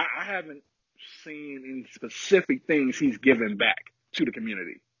I haven't seen any specific things he's given back to the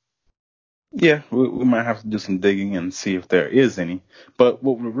community. Yeah, we might have to do some digging and see if there is any. But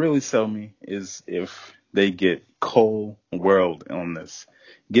what would really sell me is if they get Cole World on this.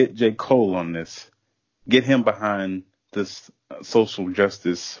 Get J. Cole on this. Get him behind this social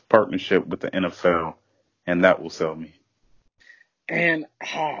justice partnership with the NFL, and that will sell me. And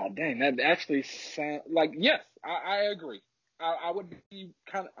dang, that actually sound like yes, I agree. I would be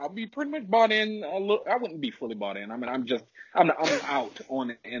I'll be pretty much bought in a little. I wouldn't be fully bought in. I mean, I'm out on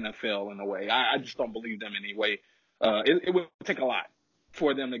the NFL in a way. I just don't believe them anyway. It would take a lot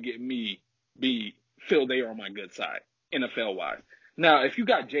for them to get me feel they are on my good side NFL wise. Now, if you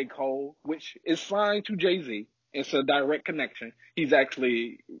got J. Cole, which is signed to Jay-Z, it's a direct connection. He's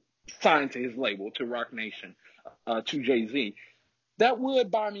actually signed to his label, to Rock Nation, to Jay-Z. That would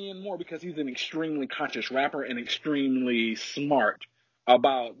buy me in more because he's an extremely conscious rapper and extremely smart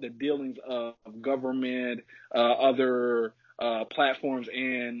about the dealings of government, other platforms,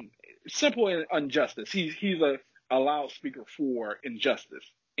 and simple injustice. He's a loudspeaker for injustice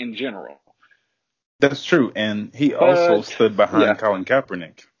in general. That's true, and he also But stood behind yeah, Colin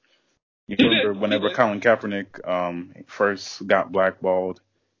Kaepernick. You he remember did. He whenever did. Colin Kaepernick first got blackballed,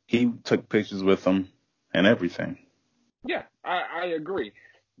 he took pictures with him and everything. Yeah, I agree.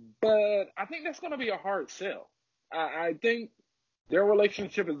 But I think that's going to be a hard sell. I think their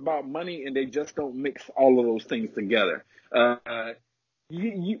relationship is about money, and they just don't mix all of those things together. That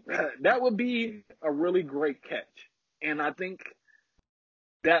would be a really great catch, and I think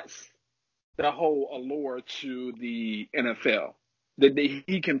that's the whole allure to the NFL. That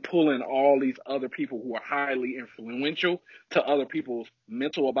he can pull in all these other people who are highly influential to other people's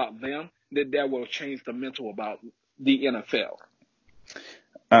mental about them. That will change the mental about the NFL.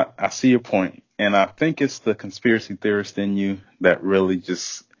 I see your point, and I think it's the conspiracy theorist in you that really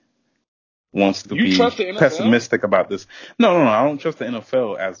just wants to You be trust the NFL? pessimistic about this. No, I don't trust the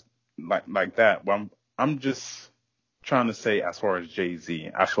NFL as like that. But I'm just trying to say, as far as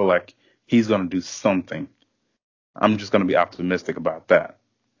Jay-Z, I feel like he's gonna do something. I'm just gonna be optimistic about that.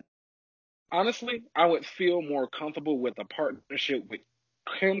 Honestly, I would feel more comfortable with a partnership with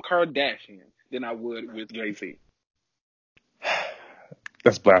Kim Kardashian than I would with Jay Z.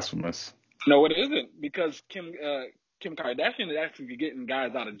 That's blasphemous. No, it isn't because Kim Kardashian is actually getting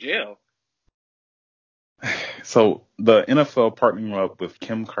guys out of jail. So the NFL partnering up with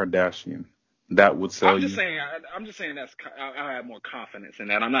Kim Kardashian, that would sell I'm just you. saying. I'm just saying I have more confidence in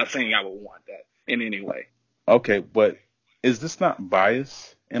that. I'm not saying I would want that in any way. Okay, but is this not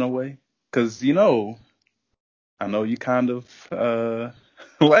bias in a way? Because I know you kind of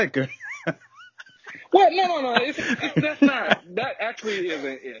like her. Well, no. It's that's not that actually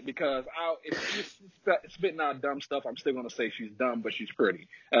isn't it because if she's spitting out dumb stuff, I'm still gonna say she's dumb, but she's pretty.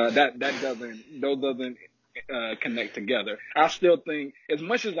 That doesn't connect together. I still think, as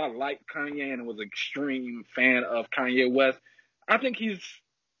much as I like Kanye and was an extreme fan of Kanye West, I think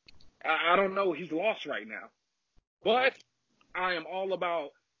I don't know, he's lost right now. But I am all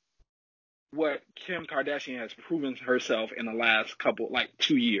about what Kim Kardashian has proven herself in the last like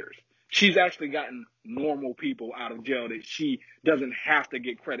 2 years. She's actually gotten normal people out of jail that she doesn't have to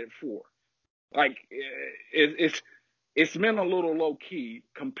get credit for. Like it's been a little low key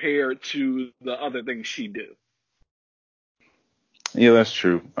compared to the other things she do. Yeah, that's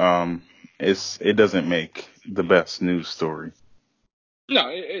true. It doesn't make the best news story. No,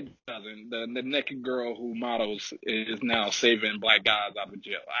 it doesn't. The naked girl who models is now saving black guys out of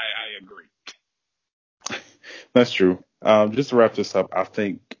jail. I agree. That's true. Just to wrap this up, I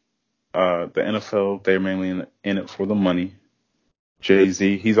think the NFL, they're mainly in it for the money.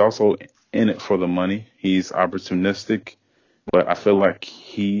 Jay-Z, he's also in it for the money. He's opportunistic, but I feel like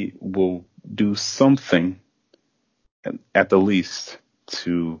he will do something at the least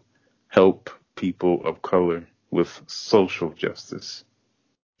to help people of color with social justice.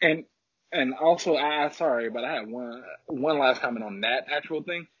 And and also, I sorry, but I had one last comment on that actual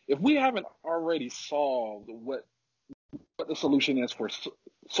thing. If we haven't already solved what the solution is for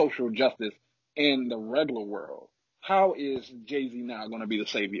social justice in the regular world, how is Jay Z now going to be the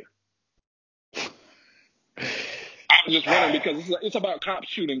savior? I'm just wondering because it's about cops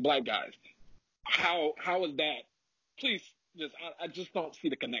shooting black guys. How is that? Please, I just don't see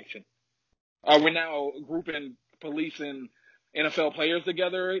the connection. Are we now grouping police and NFL players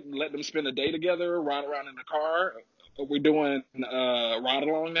together, let them spend a day together, ride around in the car? Are we doing ride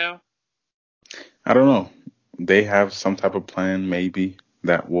along now? I don't know. They have some type of plan, maybe,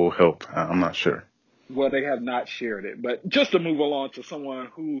 that will help. I'm not sure. Well, they have not shared it. But just to move along to someone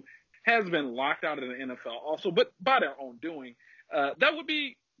who has been locked out of the NFL also, but by their own doing, that would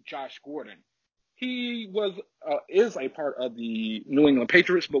be Josh Gordon. He is a part of the New England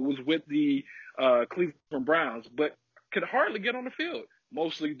Patriots, but was with the Cleveland Browns, but could hardly get on the field,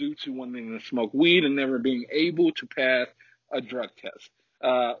 mostly due to wanting to smoke weed and never being able to pass a drug test.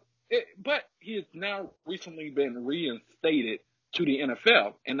 Uh, but he has now recently been reinstated to the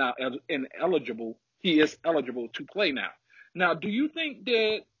NFL and now ineligible. He is eligible to play now. Now, do you think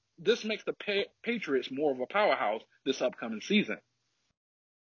that this makes the Patriots more of a powerhouse this upcoming season?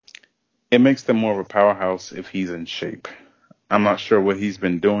 It makes them more of a powerhouse if he's in shape. I'm not sure what he's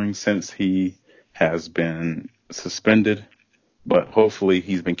been doing since he has been suspended, but hopefully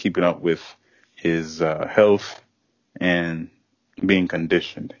he's been keeping up with his health and being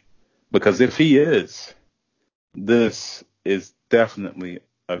conditioned. Because if he is, this is definitely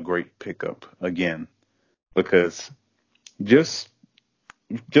a great pickup again. Because just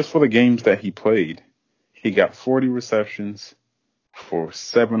just for the games that he played, he got 40 receptions for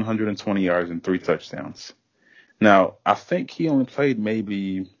 720 yards and 3 touchdowns. Now, I think he only played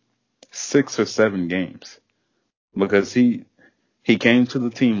maybe 6 or 7 games because he came to the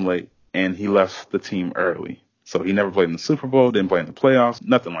team late and he left the team early. So he never played in the Super Bowl, didn't play in the playoffs,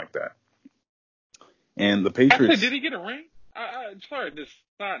 nothing like that. And the Actually, Patriots, did he get a ring? Sorry, this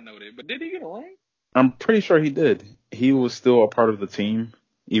side noted, but did he get a ring? I'm pretty sure he did. He was still a part of the team,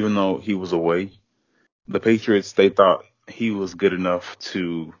 even though he was away. The Patriots, they thought he was good enough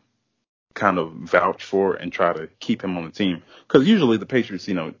to kind of vouch for and try to keep him on the team. Because usually the Patriots,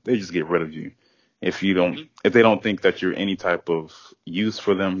 they just get rid of you. Mm-hmm. If they don't think that you're any type of use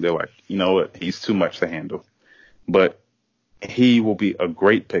for them, they're like, you know what, he's too much to handle. But he will be a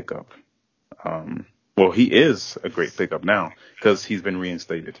great pickup. Well, he is a great pickup now because he's been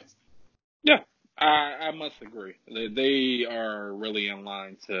reinstated. Yeah, I must agree. They are really in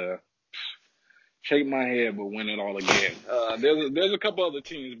line to shake my head but win it all again. There's a couple other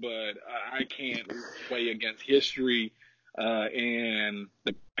teams, but I can't weigh against history and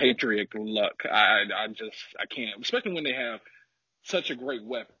the Patriot luck. I can't, especially when they have such a great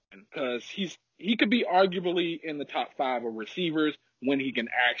weapon because he could be arguably in the top 5 of receivers when he can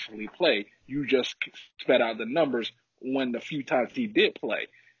actually play. You just spat out the numbers when the few times he did play.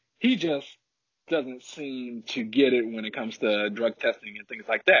 He just doesn't seem to get it when it comes to drug testing and things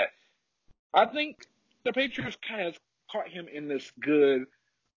like that. I think the Patriots kind of caught him in this good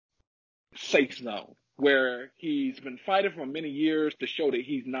safe zone where he's been fighting for many years to show that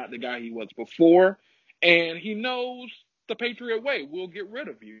he's not the guy he was before. And he knows the Patriot way will get rid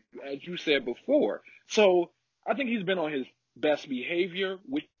of you, as you said before. So I think he's been on his best behavior,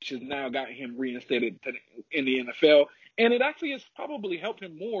 which has now got him reinstated in the NFL. And it actually has probably helped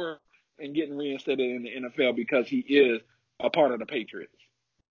him more in getting reinstated in the NFL because he is a part of the Patriots.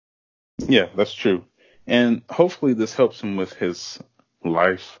 Yeah, that's true. And hopefully this helps him with his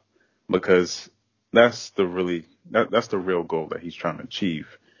life because that's the real goal that he's trying to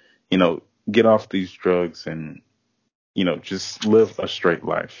achieve. Get off these drugs and, just live a straight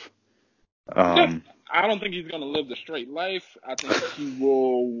life. Yeah, Um, I don't think he's going to live the straight life. I think he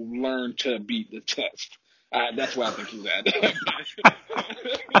will learn to beat the test. That's where I think he's at.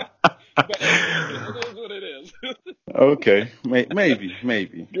 But hey, it is what it is. okay, maybe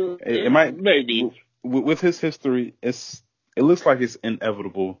it might Maybe. with his history, it looks like it's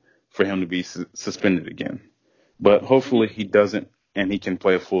inevitable for him to be suspended again. But hopefully he doesn't, and he can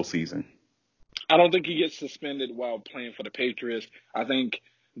play a full season. I don't think he gets suspended while playing for the Patriots. I think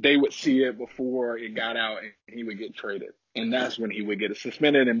they would see it before it got out and he would get traded. And that's when he would get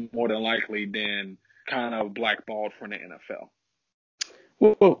suspended and more than likely then kind of blackballed from the NFL.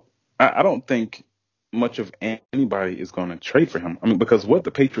 Well, I don't think much of anybody is going to trade for him. I mean, because what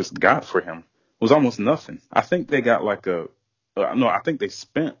the Patriots got for him was almost nothing. I think they got no, I think they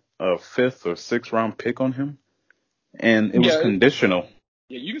spent a 5th or 6th round pick on him, and it was Yeah, conditional.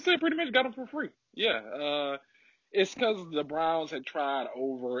 yeah, you can say pretty much got him for free. Yeah, it's because the Browns had tried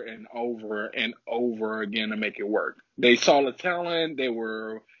over and over and over again to make it work. They saw the talent. They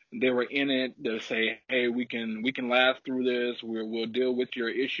were in it. They say, "Hey, we can last through this. We'll deal with your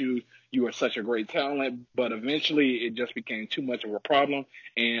issues. You are such a great talent." But eventually, it just became too much of a problem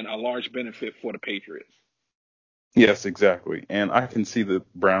and a large benefit for the Patriots. Yes, exactly. And I can see the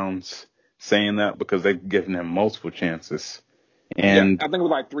Browns saying that because they've given him multiple chances. Yeah, And I think it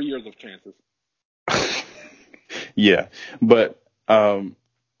was like 3 years of chances. yeah, but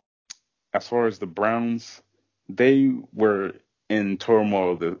as far as the Browns, they were in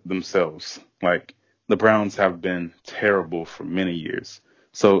turmoil themselves. Like the Browns have been terrible for many years.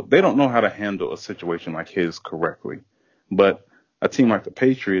 So they don't know how to handle a situation like his correctly. But a team like the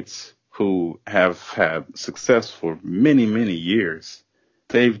Patriots, who have had success for many, many years,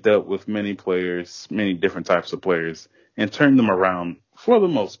 they've dealt with many players, many different types of players, and turned them around for the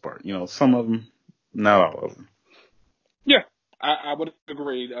most part. Some of them, not all of them. Yeah, I would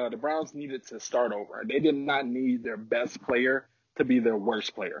agree. The Browns needed to start over. They did not need their best player to be their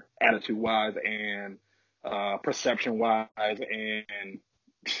worst player, attitude-wise and perception-wise and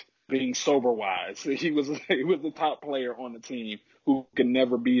being sober-wise. He was the top player on the team who could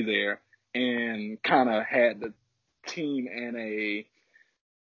never be there and kind of had the team in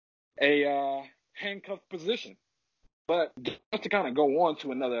a handcuffed position. But just to kind of go on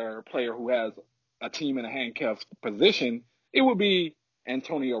to another player who has a team in a handcuffed position, it would be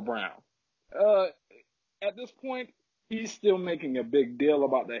Antonio Brown. At this point, he's still making a big deal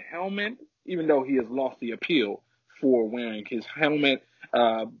about the helmet, even though he has lost the appeal for wearing his helmet,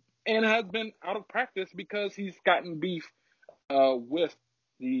 and has been out of practice because he's gotten beef with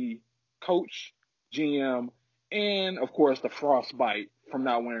the coach, GM, and of course the frostbite from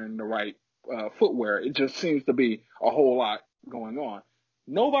not wearing the right footwear. It just seems to be a whole lot going on.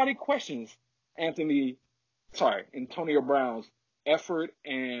 Nobody questions Antonio Brown's effort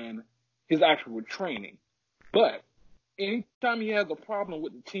and his actual training. But anytime he has a problem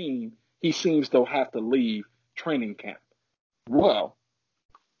with the team, he seems to have to leave training camp. Well,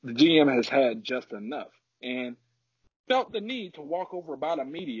 the GM has had just enough and felt the need to walk over by the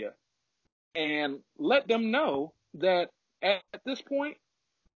media and let them know that at this point,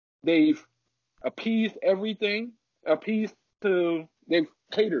 they've appeased everything, they've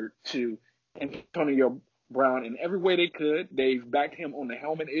catered to Antonio Brown in every way they could. They've backed him on the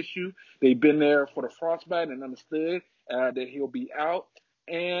helmet issue. They've been there for the frostbite and understood that he'll be out.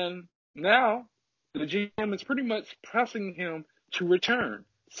 And now the GM is pretty much pressing him to return.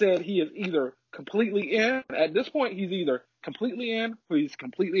 Said he is either completely in. At this point, he's either completely in or he's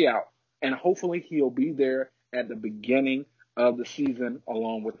completely out. And hopefully he'll be there at the beginning of the season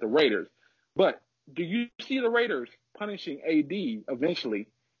along with the Raiders. But do you see the Raiders punishing AD eventually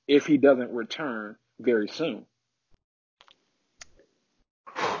if he doesn't return very soon?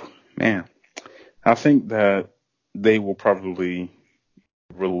 Man, I think that they will probably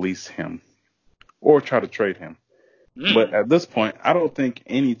release him or try to trade him. But at this point, I don't think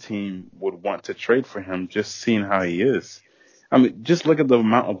any team would want to trade for him just seeing how he is. I mean, just look at the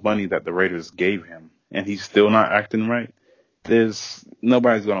amount of money that the Raiders gave him, and he's still not acting right.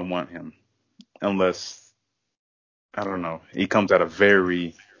 Nobody's going to want him unless, I don't know, he comes at a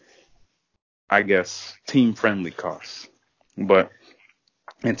very, I guess, team-friendly cost. But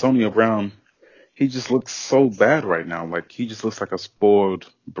Antonio Brown, he just looks so bad right now. Like, he just looks like a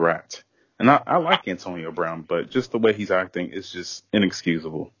spoiled brat. And I like Antonio Brown, but just the way he's acting is just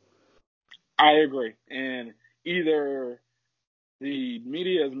inexcusable. I agree. And either the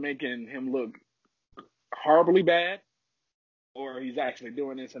media is making him look horribly bad or he's actually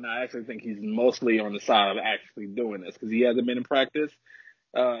doing this. And I actually think he's mostly on the side of actually doing this because he hasn't been in practice.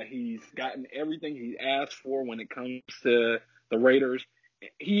 He's gotten everything he asked for when it comes to the Raiders.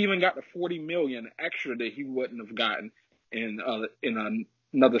 He even got the $40 million extra that he wouldn't have gotten in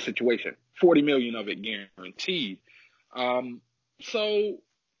another situation. $40 million of it guaranteed. So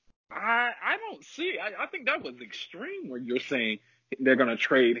I don't see. I think that was extreme where you're saying they're going to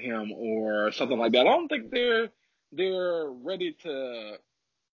trade him or something like that. I don't think they're ready to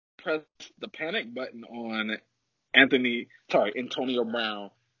press the panic button on Antonio Brown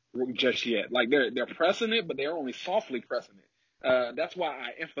just yet. Like they're pressing it, but they're only softly pressing it. That's why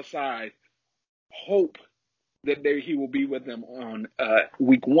I emphasize hope that he will be with them on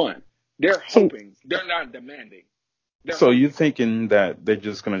week 1. They're So, hoping. They're not demanding. They're so hoping. you're thinking that they're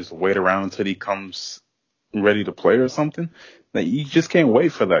just gonna just wait around until he comes ready to play or something? Like, you just can't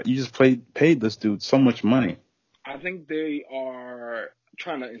wait for that. You just paid this dude so much money. I think they are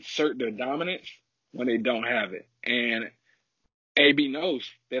trying to insert their dominance when they don't have it. And AB knows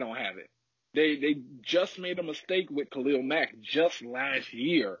they don't have it. They just made a mistake with Khalil Mack just last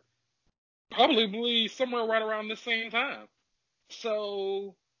year. Probably somewhere right around the same time.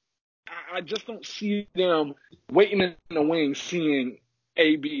 So I just don't see them waiting in the wings seeing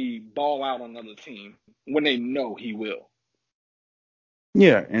AB ball out on another team when they know he will.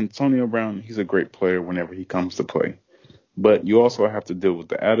 Yeah, Antonio Brown, he's a great player whenever he comes to play. But you also have to deal with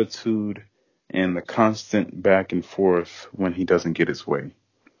the attitude and the constant back and forth when he doesn't get his way.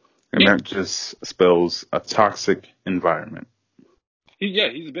 And Yeah, that just spells a toxic environment.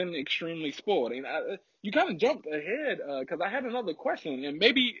 he's been extremely spoiled. And you kind of jumped ahead because I had another question, and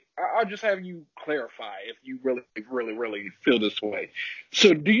maybe I'll just have you clarify if you really, really, really feel this way.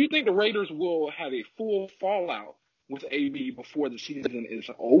 So, do you think the Raiders will have a full fallout with AB before the season is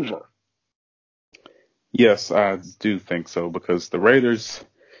over? Yes, I do think so because the Raiders,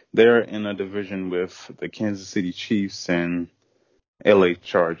 they're in a division with the Kansas City Chiefs and LA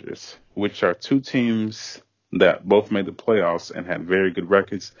Chargers, which are two teams that both made the playoffs and had very good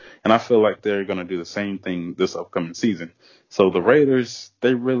records. And I feel like they're going to do the same thing this upcoming season. So the Raiders,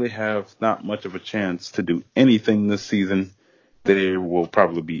 they really have not much of a chance to do anything this season. They will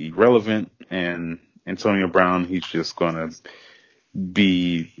probably be irrelevant, and Antonio Brown, he's just going to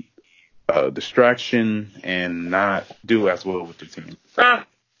be a distraction and not do as well with the team.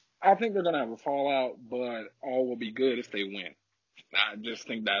 I think they're going to have a fallout, but all will be good if they win. I just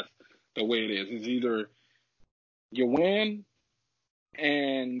think that's the way it is. It's either you win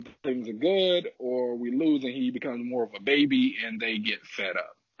and things are good, or we lose and he becomes more of a baby and they get fed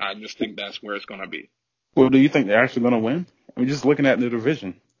up. I just think that's where it's going to be. Well, do you think they're actually going to win? I'm just looking at the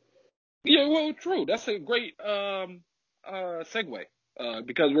division. Yeah, well, true. That's a great segue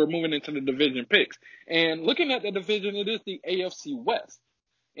because we're moving into the division picks. And looking at the division, it is the AFC West.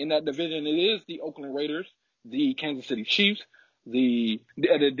 In that division, it is the Oakland Raiders, the Kansas City Chiefs, the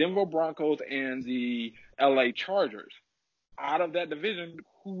Denver Broncos, and the LA Chargers. Out of that division,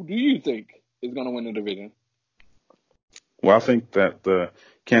 who do you think is going to win the division? Well, I think that the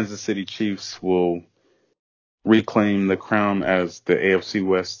Kansas City Chiefs will reclaim the crown as the AFC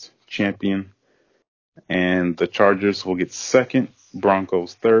West champion, and the Chargers will get second,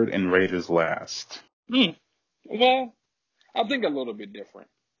 Broncos third, and Raiders last. Well, I think a little bit different.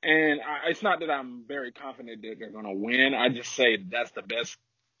 And it's not that I'm very confident that they're going to win. I just say that's the best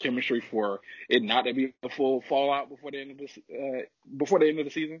chemistry for it not to be a full fallout before the end of the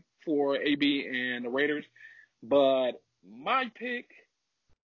season for AB and the Raiders. But my pick,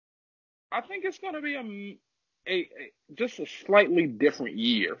 I think it's going to be just a slightly different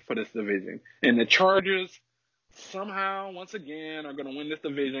year for this division. And the Chargers somehow, once again, are going to win this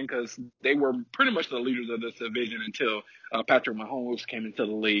division because they were pretty much the leaders of this division until Patrick Mahomes came into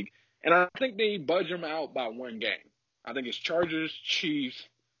the league. And I think they budge them out by one game. I think it's Chargers, Chiefs,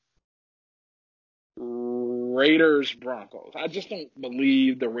 Raiders, Broncos. I just don't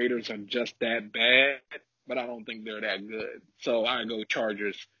believe the Raiders are just that bad, but I don't think they're that good. So I go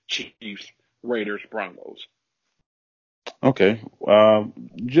Chargers, Chiefs, Raiders, Broncos. Okay,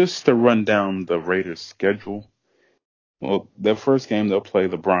 just to run down the Raiders' schedule. Well, their first game they'll play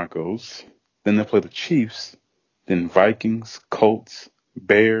the Broncos, then they'll play the Chiefs, then Vikings, Colts,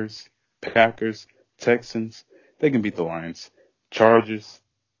 Bears, Packers, Texans. They can beat the Lions. Chargers,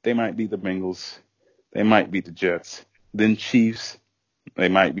 they might beat the Bengals. They might beat the Jets. Then Chiefs, they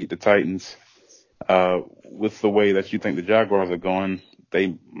might beat the Titans. With the way that you think the Jaguars are going,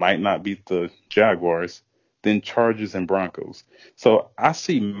 they might not beat the Jaguars. Then Chargers and Broncos. So I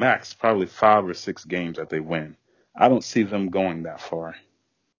see max probably 5 or 6 games that they win. I don't see them going that far.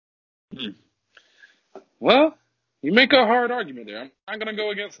 Well, you make a hard argument there. I'm not going to go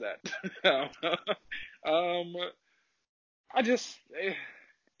against that. um, I just,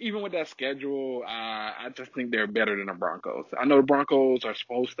 even with that schedule, I just think they're better than the Broncos. I know the Broncos are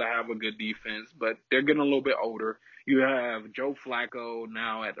supposed to have a good defense, but they're getting a little bit older. You have Joe Flacco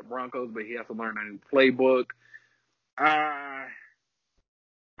now at the Broncos, but he has to learn a new playbook. I'm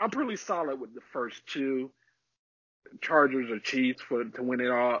pretty solid with the first two. Chargers or Chiefs to win it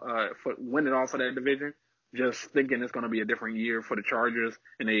all for win it all for that division. Just thinking it's going to be a different year for the Chargers,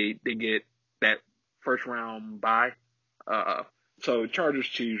 and they get that first round bye. Uh, so Chargers,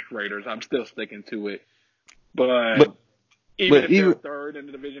 Chiefs, Raiders. I'm still sticking to it, but But even but if they're even third in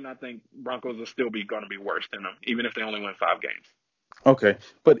the division, I think Broncos will still be going to be worse than them, even if they only win 5 games. okay,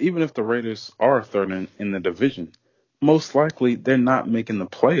 but even if the Raiders are third in the division, most likely they're not making the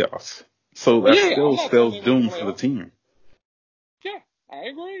playoffs. So Well, that yeah, I'm still not saying spells they make the doom for the playoffs. team. Yeah, I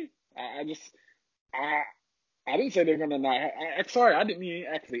agree. I just I I didn't say they're gonna not. Sorry, I didn't even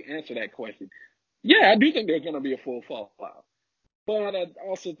actually answer that question. Yeah, I do think there's gonna be a full fallout, but I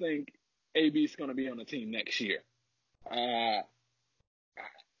also think AB is gonna be on the team next year. Uh,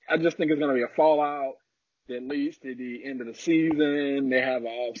 I just think it's gonna be a fallout that leads to the end of the season. They have an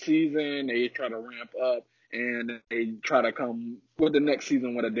off season. They try to ramp up and they try to come with the next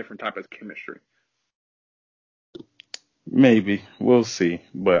season with a different type of chemistry. Maybe we'll see,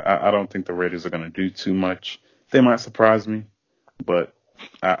 but I don't think the Raiders are going to do too much. They might surprise me, but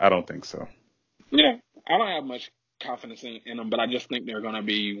I don't think so. Yeah, I don't have much confidence in them, but I just think they're going to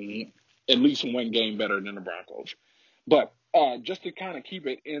be at least one game better than the Broncos. But just to kind of keep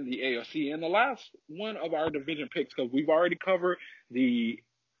it in the AFC, and the last one of our division picks, because we've already covered the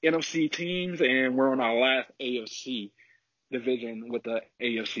NFC teams, and we're on our last AFC division with the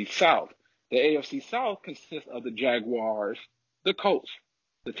AFC South. The AFC South consists of the Jaguars, the Colts,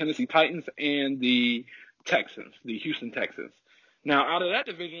 the Tennessee Titans, and the Texans, the Houston Texans. Now, out of that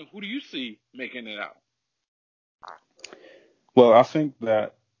division, who do you see making it out? Well, I think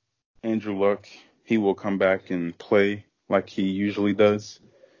that Andrew Luck he will come back and play like he usually does.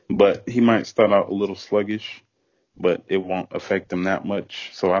 But he might start out a little sluggish, but it won't affect him that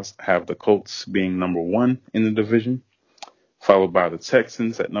much. So I have the Colts being number one in the division, followed by the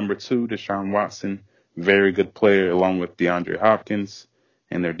Texans at number two. Deshaun Watson, very good player, along with DeAndre Hopkins,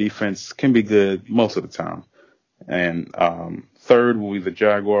 and their defense can be good most of the time. And third will be the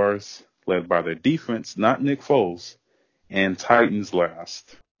Jaguars, led by their defense, not Nick Foles, and Titans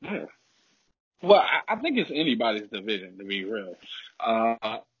last. Yeah. Well, I think it's anybody's division, to be real.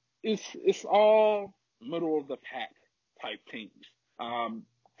 Uh, it's all middle of the pack type teams. Um,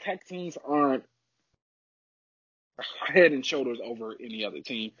 Texans aren't head and shoulders over any other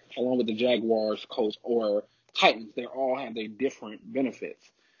team, along with the Jaguars, Colts, or Titans. They all have their different benefits.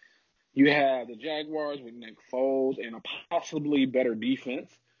 You have the Jaguars with Nick Foles and a possibly better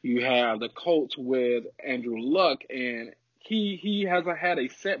defense. You have the Colts with Andrew Luck, and he has had a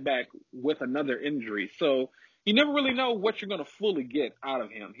setback with another injury, so you never really know what you're going to fully get out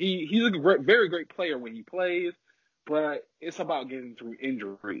of him. He's a very great player when he plays, but it's about getting through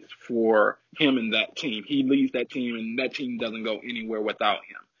injuries for him and that team. He leads that team, and that team doesn't go anywhere without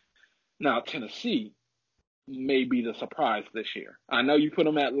him. Now Tennessee may be the surprise this year. I know you put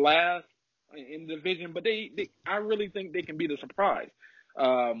them at last in the division, but I really think they can be the surprise.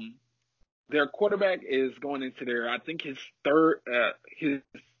 Um, their quarterback is going into I think his third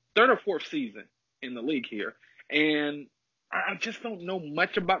or fourth season in the league here, and I just don't know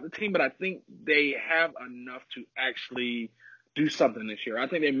much about the team, but I think they have enough to actually do something this year. I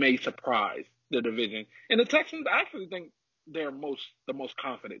think they may surprise the division, and the Texans. I actually think they're the most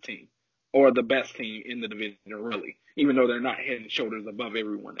confident team or the best team in the division, really, even though they're not head and shoulders above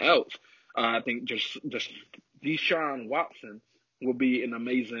everyone else. I think just Deshaun Watson will be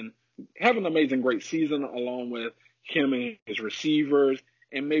have an amazing, great season along with him and his receivers,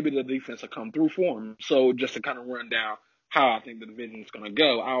 and maybe the defense will come through for him. So just to kind of run down how I think the division is going to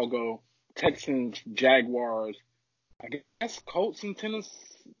go, I'll go Texans, Jaguars, I guess Colts and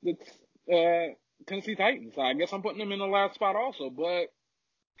Tennessee Titans. I guess I'm putting them in the last spot also, but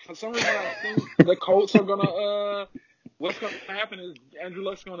for some reason I think the Colts are gonna. What's gonna happen is Andrew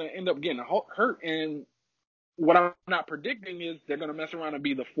Luck's gonna end up getting hurt, and what I'm not predicting is they're gonna mess around and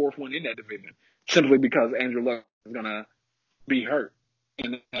be the fourth one in that division simply because Andrew Luck is gonna be hurt,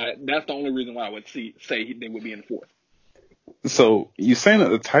 and that's the only reason why I would say they would be in fourth. So you're saying that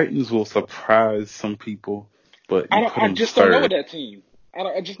the Titans will surprise some people, but you put I them just don't know with third. that team.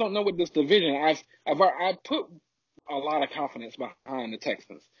 I just don't know with this division. I put a lot of confidence behind the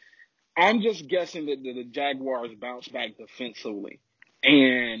Texans. I'm just guessing that the Jaguars bounce back defensively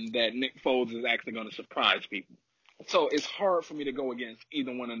and that Nick Foles is actually going to surprise people. So it's hard for me to go against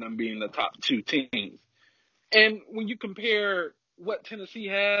either one of them being the top two teams. And when you compare what Tennessee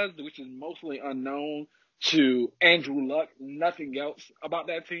has, which is mostly unknown, to Andrew Luck, nothing else about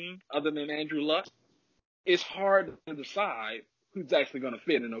that team other than Andrew Luck, it's hard to decide who's actually going to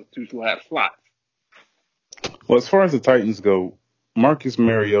fit in those two last slots. Well, as far as the Titans go, Marcus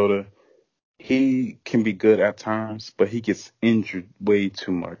Mariota, he can be good at times, but he gets injured way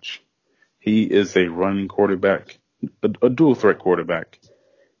too much. He is a running quarterback, a dual threat quarterback.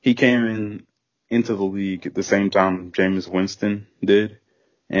 He came into the league at the same time Jameis Winston did,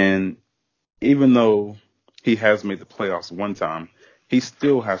 and even though he has made the playoffs one time, he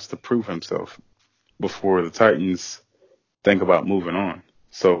still has to prove himself before the Titans think about moving on.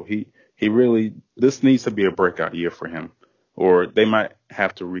 So he really, this needs to be a breakout year for him, or they might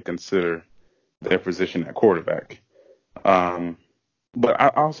have to reconsider their position at quarterback. Um, but I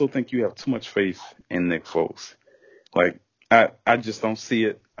also think you have too much faith in Nick Foles. Like I just don't see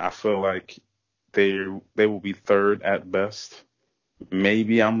it. I feel like they will be third at best.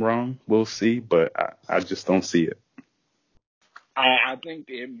 Maybe I'm wrong. We'll see, but I just don't see it. I think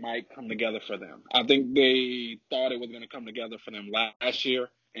it might come together for them. I think they thought it was going to come together for them last year,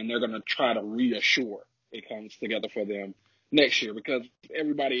 and they're going to try to reassure it comes together for them next year because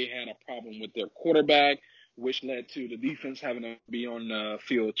everybody had a problem with their quarterback, which led to the defense having to be on the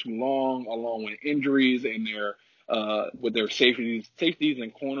field too long, along with injuries and their with their safeties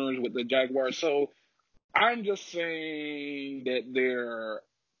and corners with the Jaguars. So I'm just saying that their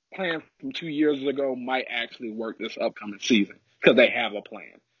plan from 2 years ago might actually work this upcoming season because they have a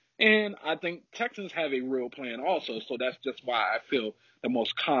plan. And I think Texans have a real plan also, so that's just why I feel the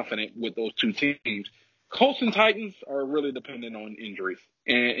most confident with those two teams. Colts and Titans are really dependent on injuries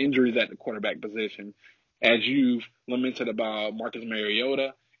and injuries at the quarterback position, as you've lamented about Marcus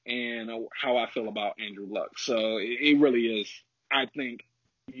Mariota and how I feel about Andrew Luck. So it really is, I think,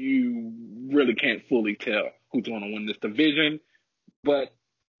 you really can't fully tell who's going to win this division. But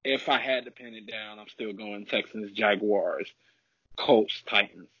if I had to pin it down, I'm still going Texans, Jaguars, Colts,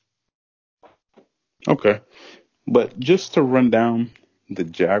 Titans. Okay. But just to run down the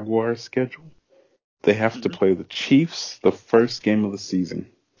Jaguars schedule, they have to Mm-hmm. play the Chiefs the first game of the season.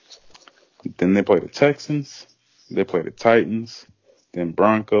 Then they play the Texans. They play the Titans. Then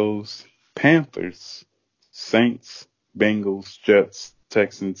Broncos, Panthers, Saints, Bengals, Jets,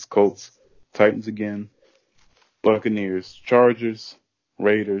 Texans, Colts, Titans again, Buccaneers, Chargers,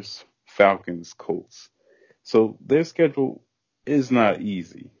 Raiders, Falcons, Colts. So their schedule is not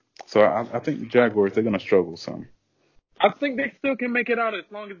easy. So I think the Jaguars, they're going to struggle some. I think they still can make it out as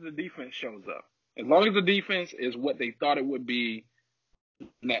long as the defense shows up. As long as the defense is what they thought it would be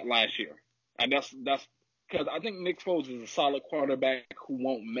that last year. And that's because I think Nick Foles is a solid quarterback who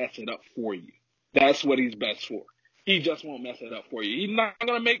won't mess it up for you. That's what he's best for. He just won't mess it up for you. He's not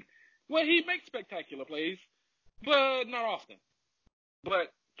gonna make he makes spectacular plays, but not often.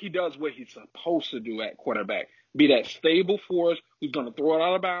 But he does what he's supposed to do at quarterback. Be that stable force who's gonna throw it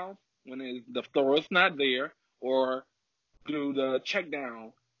out of bounds when the thrower's not there, or do the check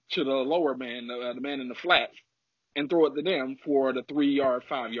down to the lower man, the man in the flats, and throw it to them for the 3 yard,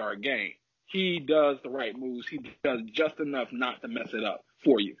 5 yard gain. He does the right moves. He does just enough not to mess it up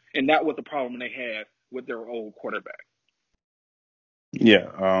for you. And that was the problem they had with their old quarterback,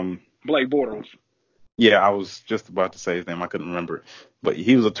 Yeah, Blake Bortles. yeah, I was just about to say his name. I couldn't remember it. But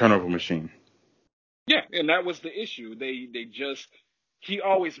he was a turnover machine. Yeah, and that was the issue. They just he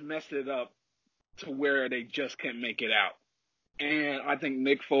always messed it up to where they just can't make it out. And I think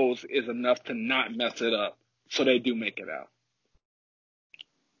Nick Foles is enough to not mess it up, so they do make it out.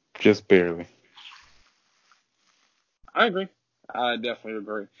 Just barely. I agree. I definitely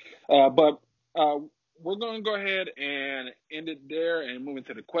agree. But we're going to go ahead and end it there and move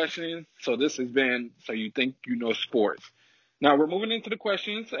into the questions. So this has been So You Think You Know Sports. Now we're moving into the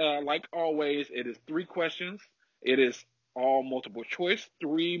questions. Like always, it is 3 questions. It is all multiple choice,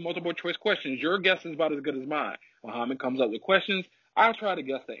 3 multiple choice questions. Your guess is about as good as mine. Muhammad comes up with questions. I try to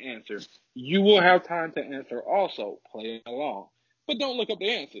guess the answer. You will have time to answer also. Play along. But don't look up the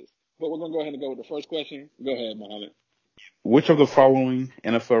answers. But we're going to go ahead and go with the first question. Go ahead, Muhammad. Which of the following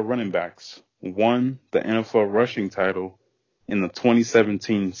NFL running backs won the NFL rushing title in the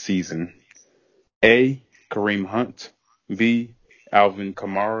 2017 season? A. Kareem Hunt, B. Alvin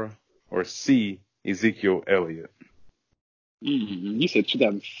Kamara, or C. Ezekiel Elliott? You said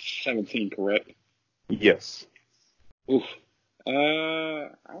 2017, correct? Yes. Oof. Yeah.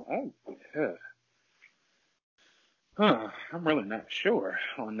 I'm really not sure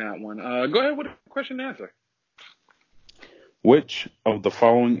on that one. Go ahead with the question and answer. Which of the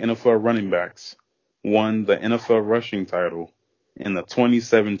following NFL running backs won the NFL rushing title in the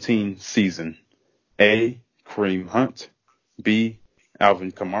 2017 season? A. Kareem Hunt, B.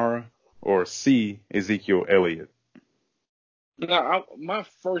 Alvin Kamara, or C. Ezekiel Elliott? Now, my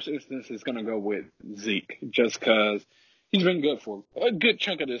first instance is going to go with Zeke, just because he's been good for a good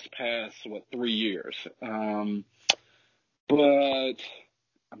chunk of this past, 3 years. But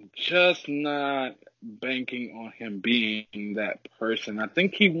I'm just not banking on him being that person. I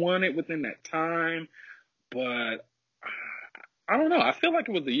think he won it within that time, but I don't know. I feel like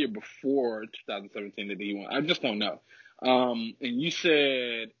it was the year before 2017 that he won. I just don't know. And you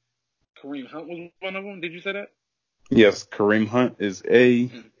said Kareem Hunt was one of them. Did you say that? Yes, Kareem Hunt is A,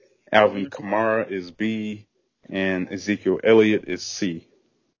 Alvin Mm-hmm. Kamara is B, and Ezekiel Elliott is C.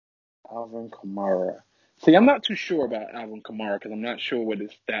 Alvin Kamara. See, I'm not too sure about Alvin Kamara because I'm not sure what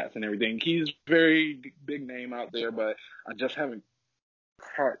his stats and everything. He's very big name out there, but I just haven't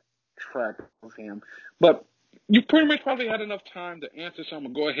caught track of him. But you pretty much probably had enough time to answer, so I'm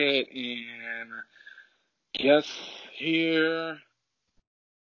gonna go ahead and guess here.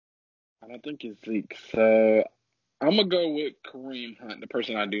 I don't think it's Zeke, so I'm gonna go with Kareem Hunt, the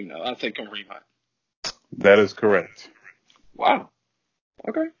person I do know. I'll say Kareem Hunt. That is correct. Wow.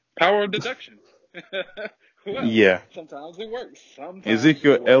 Okay. Power of deduction. Well, Yeah, sometimes it works. Sometimes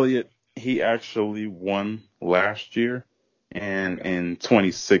Ezekiel it works. Elliott, he actually won last year and Okay. in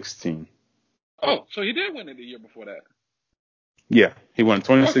 2016. Oh, so he did win it the year before that. Yeah, he won Okay.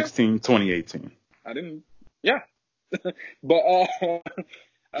 2016, 2018. I didn't. Yeah. But go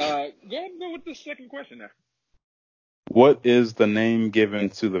ahead and go with the second question there. What is the name given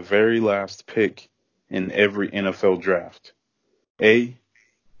to the very last pick in every NFL draft? A.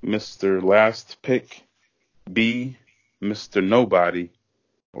 Mr. Last Pick, B. Mr. Nobody,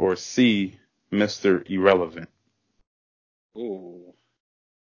 or C. Mr. Irrelevant? Ooh,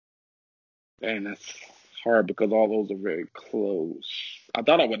 dang, that's hard because all those are very close. I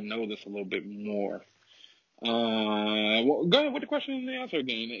thought I would know this a little bit more. Well, go ahead with the question and the answer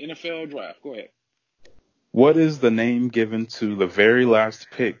again. The NFL draft. Go ahead. What is the name given to the very last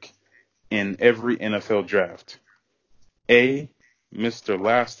pick in every NFL draft? A, Mr.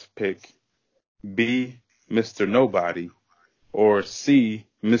 Last Pick, B, Mr. Nobody, or C,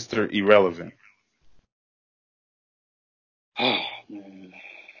 Mr. Irrelevant? Oh man,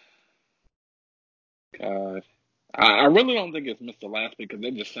 God, I really don't think it's Mr. Last because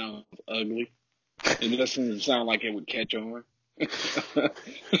that just sounds ugly. It just doesn't sound like it would catch on.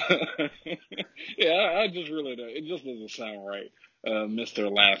 Yeah, I just really don't. It just doesn't sound right.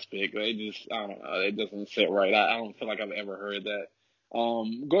 Mr. Last Pick. It just, I don't know. It doesn't sit right. I don't feel like I've ever heard that.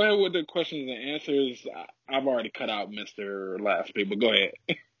 Go ahead with the questions and answers. I've already cut out Mr. Last Pick, but go ahead.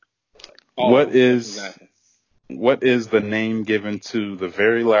 What All questions and is answers. what is the name given to the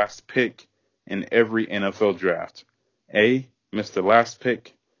very last pick in every NFL draft? A, Mr. Last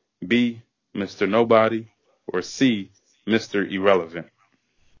Pick, B, Mr. Nobody, or C, Mr. Irrelevant?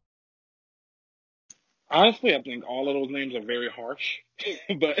 Honestly, I think all of those names are very harsh,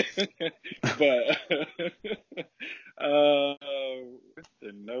 but but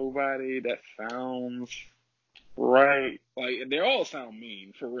Mr. Nobody. That sounds right. Like they all sound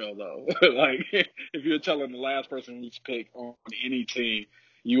mean for real though. Like if you're telling the last person who's picked on any team,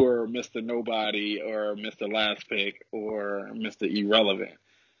 you are Mr. Nobody or Mr. Last Pick or Mr. Irrelevant.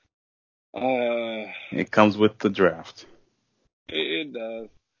 Uh, It comes with the draft. it does.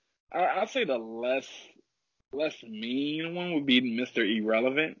 I'd say the less mean one would be Mr.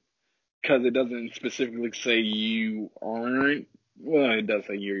 Irrelevant because it doesn't specifically say you aren't. Well, it does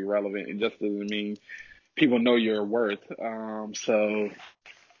say you're irrelevant. It just doesn't mean people know your worth. So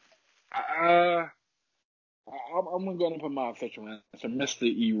uh, I'm gonna go ahead and put my official answer, Mr.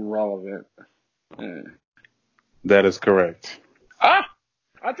 Irrelevant. Yeah. That is correct. Ah,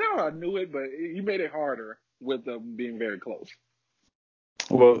 I tell her I knew it, but you made it harder with being very close.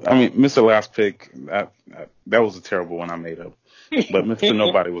 Well, I mean, Mr. Last Pick, that was a terrible one I made up. But Mr.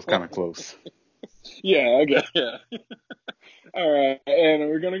 Nobody was kind of close. Yeah, okay, yeah. All right, and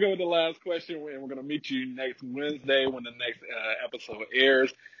we're gonna go with the last question, and we're gonna meet you next Wednesday when the next episode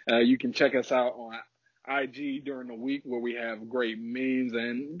airs. You can check us out on IG during the week where we have great memes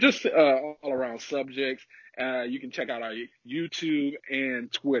and just all around subjects. You can check out our YouTube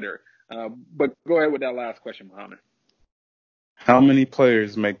and Twitter. But go ahead with that last question, Mohammed. How many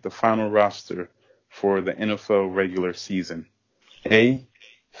players make the final roster for the NFL regular season? A,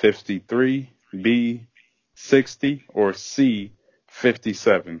 53, B, 60, or C,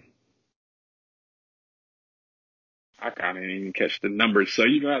 57? I kind of didn't even catch the numbers, so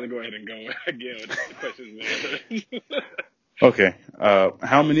you're gonna have to go ahead and go again with the questions and answers. Okay.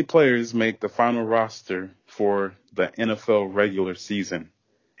 How many players make the final roster for the NFL regular season?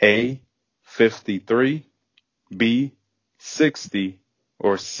 A, 53, B, 60,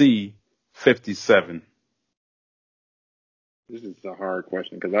 or C, 57? This is a hard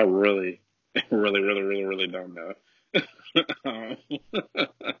question because I really, really don't know. Um,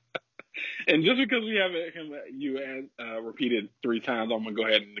 and just because we have you repeated three times, I'm gonna go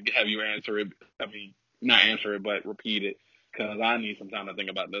ahead and have you answer it. I mean, not answer it, but repeat it because I need some time to think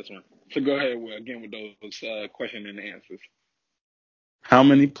about this one. So go ahead again with those question and answers. How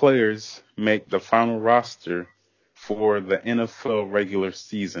many players make the final roster for the NFL regular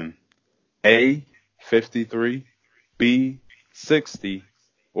season? A, 53, B, 60,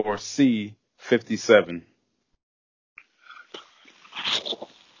 or C, 57?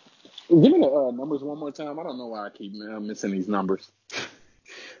 Give me the numbers one more time. I don't know why I keep missing these numbers.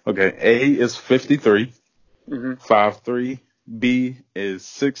 Okay, A is 53, Mm-hmm. 53, B is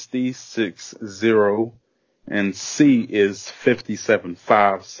 60, and C is 57,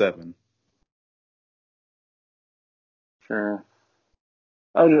 57. Sure.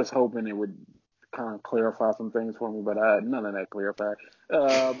 I was just hoping it would kind of clarify some things for me, but none of that clarified.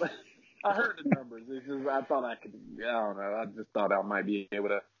 Um, I heard the numbers. It's just I thought I could. I don't know. I just thought I might be able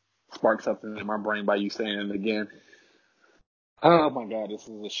to spark something in my brain by you saying it again. Oh my God, this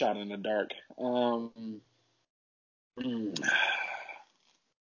is a shot in the dark. Mm,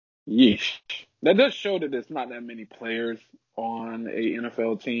 yeesh. That does show that there's not that many players on a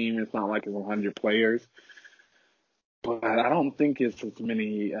NFL team. It's not like it's 100 players, but I don't think it's as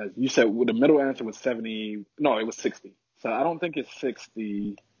many as you said. Well, the middle answer was 70. No, it was 60. So I don't think it's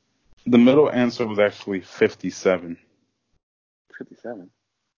 60, The middle answer was actually 57. 57.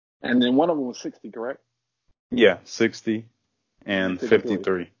 And then one of them was 60, correct? Yeah, 60 And and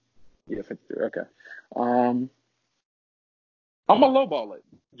 53. 53. Yeah, 53. Okay. Um, I'm gonna lowball it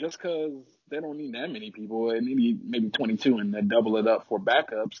just because they don't need that many people. They need maybe 22 and then double it up for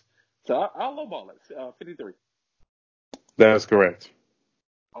backups. So I'll lowball it. 53. That is correct.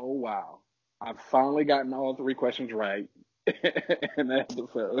 Oh wow! I've finally gotten all three questions right in the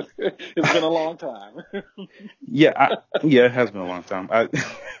episode. It's been a long time. Yeah, it has been a long time.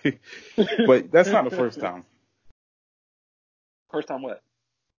 But that's not the first time First time what?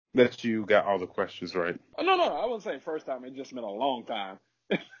 that you got all the questions right. Oh, no, I wasn't saying first time. It just been a long time.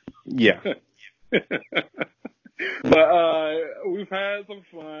 Yeah. But we've had some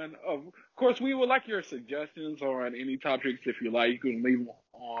fun. Of course, we would like your suggestions on any topics. If you like, you can leave them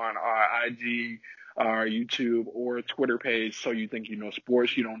on our IG, our YouTube, or Twitter page. So you think you know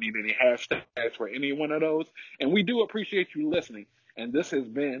sports. You don't need any hashtags for any one of those. And we do appreciate you listening. And this has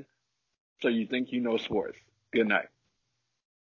been So You Think You Know Sports. Good night.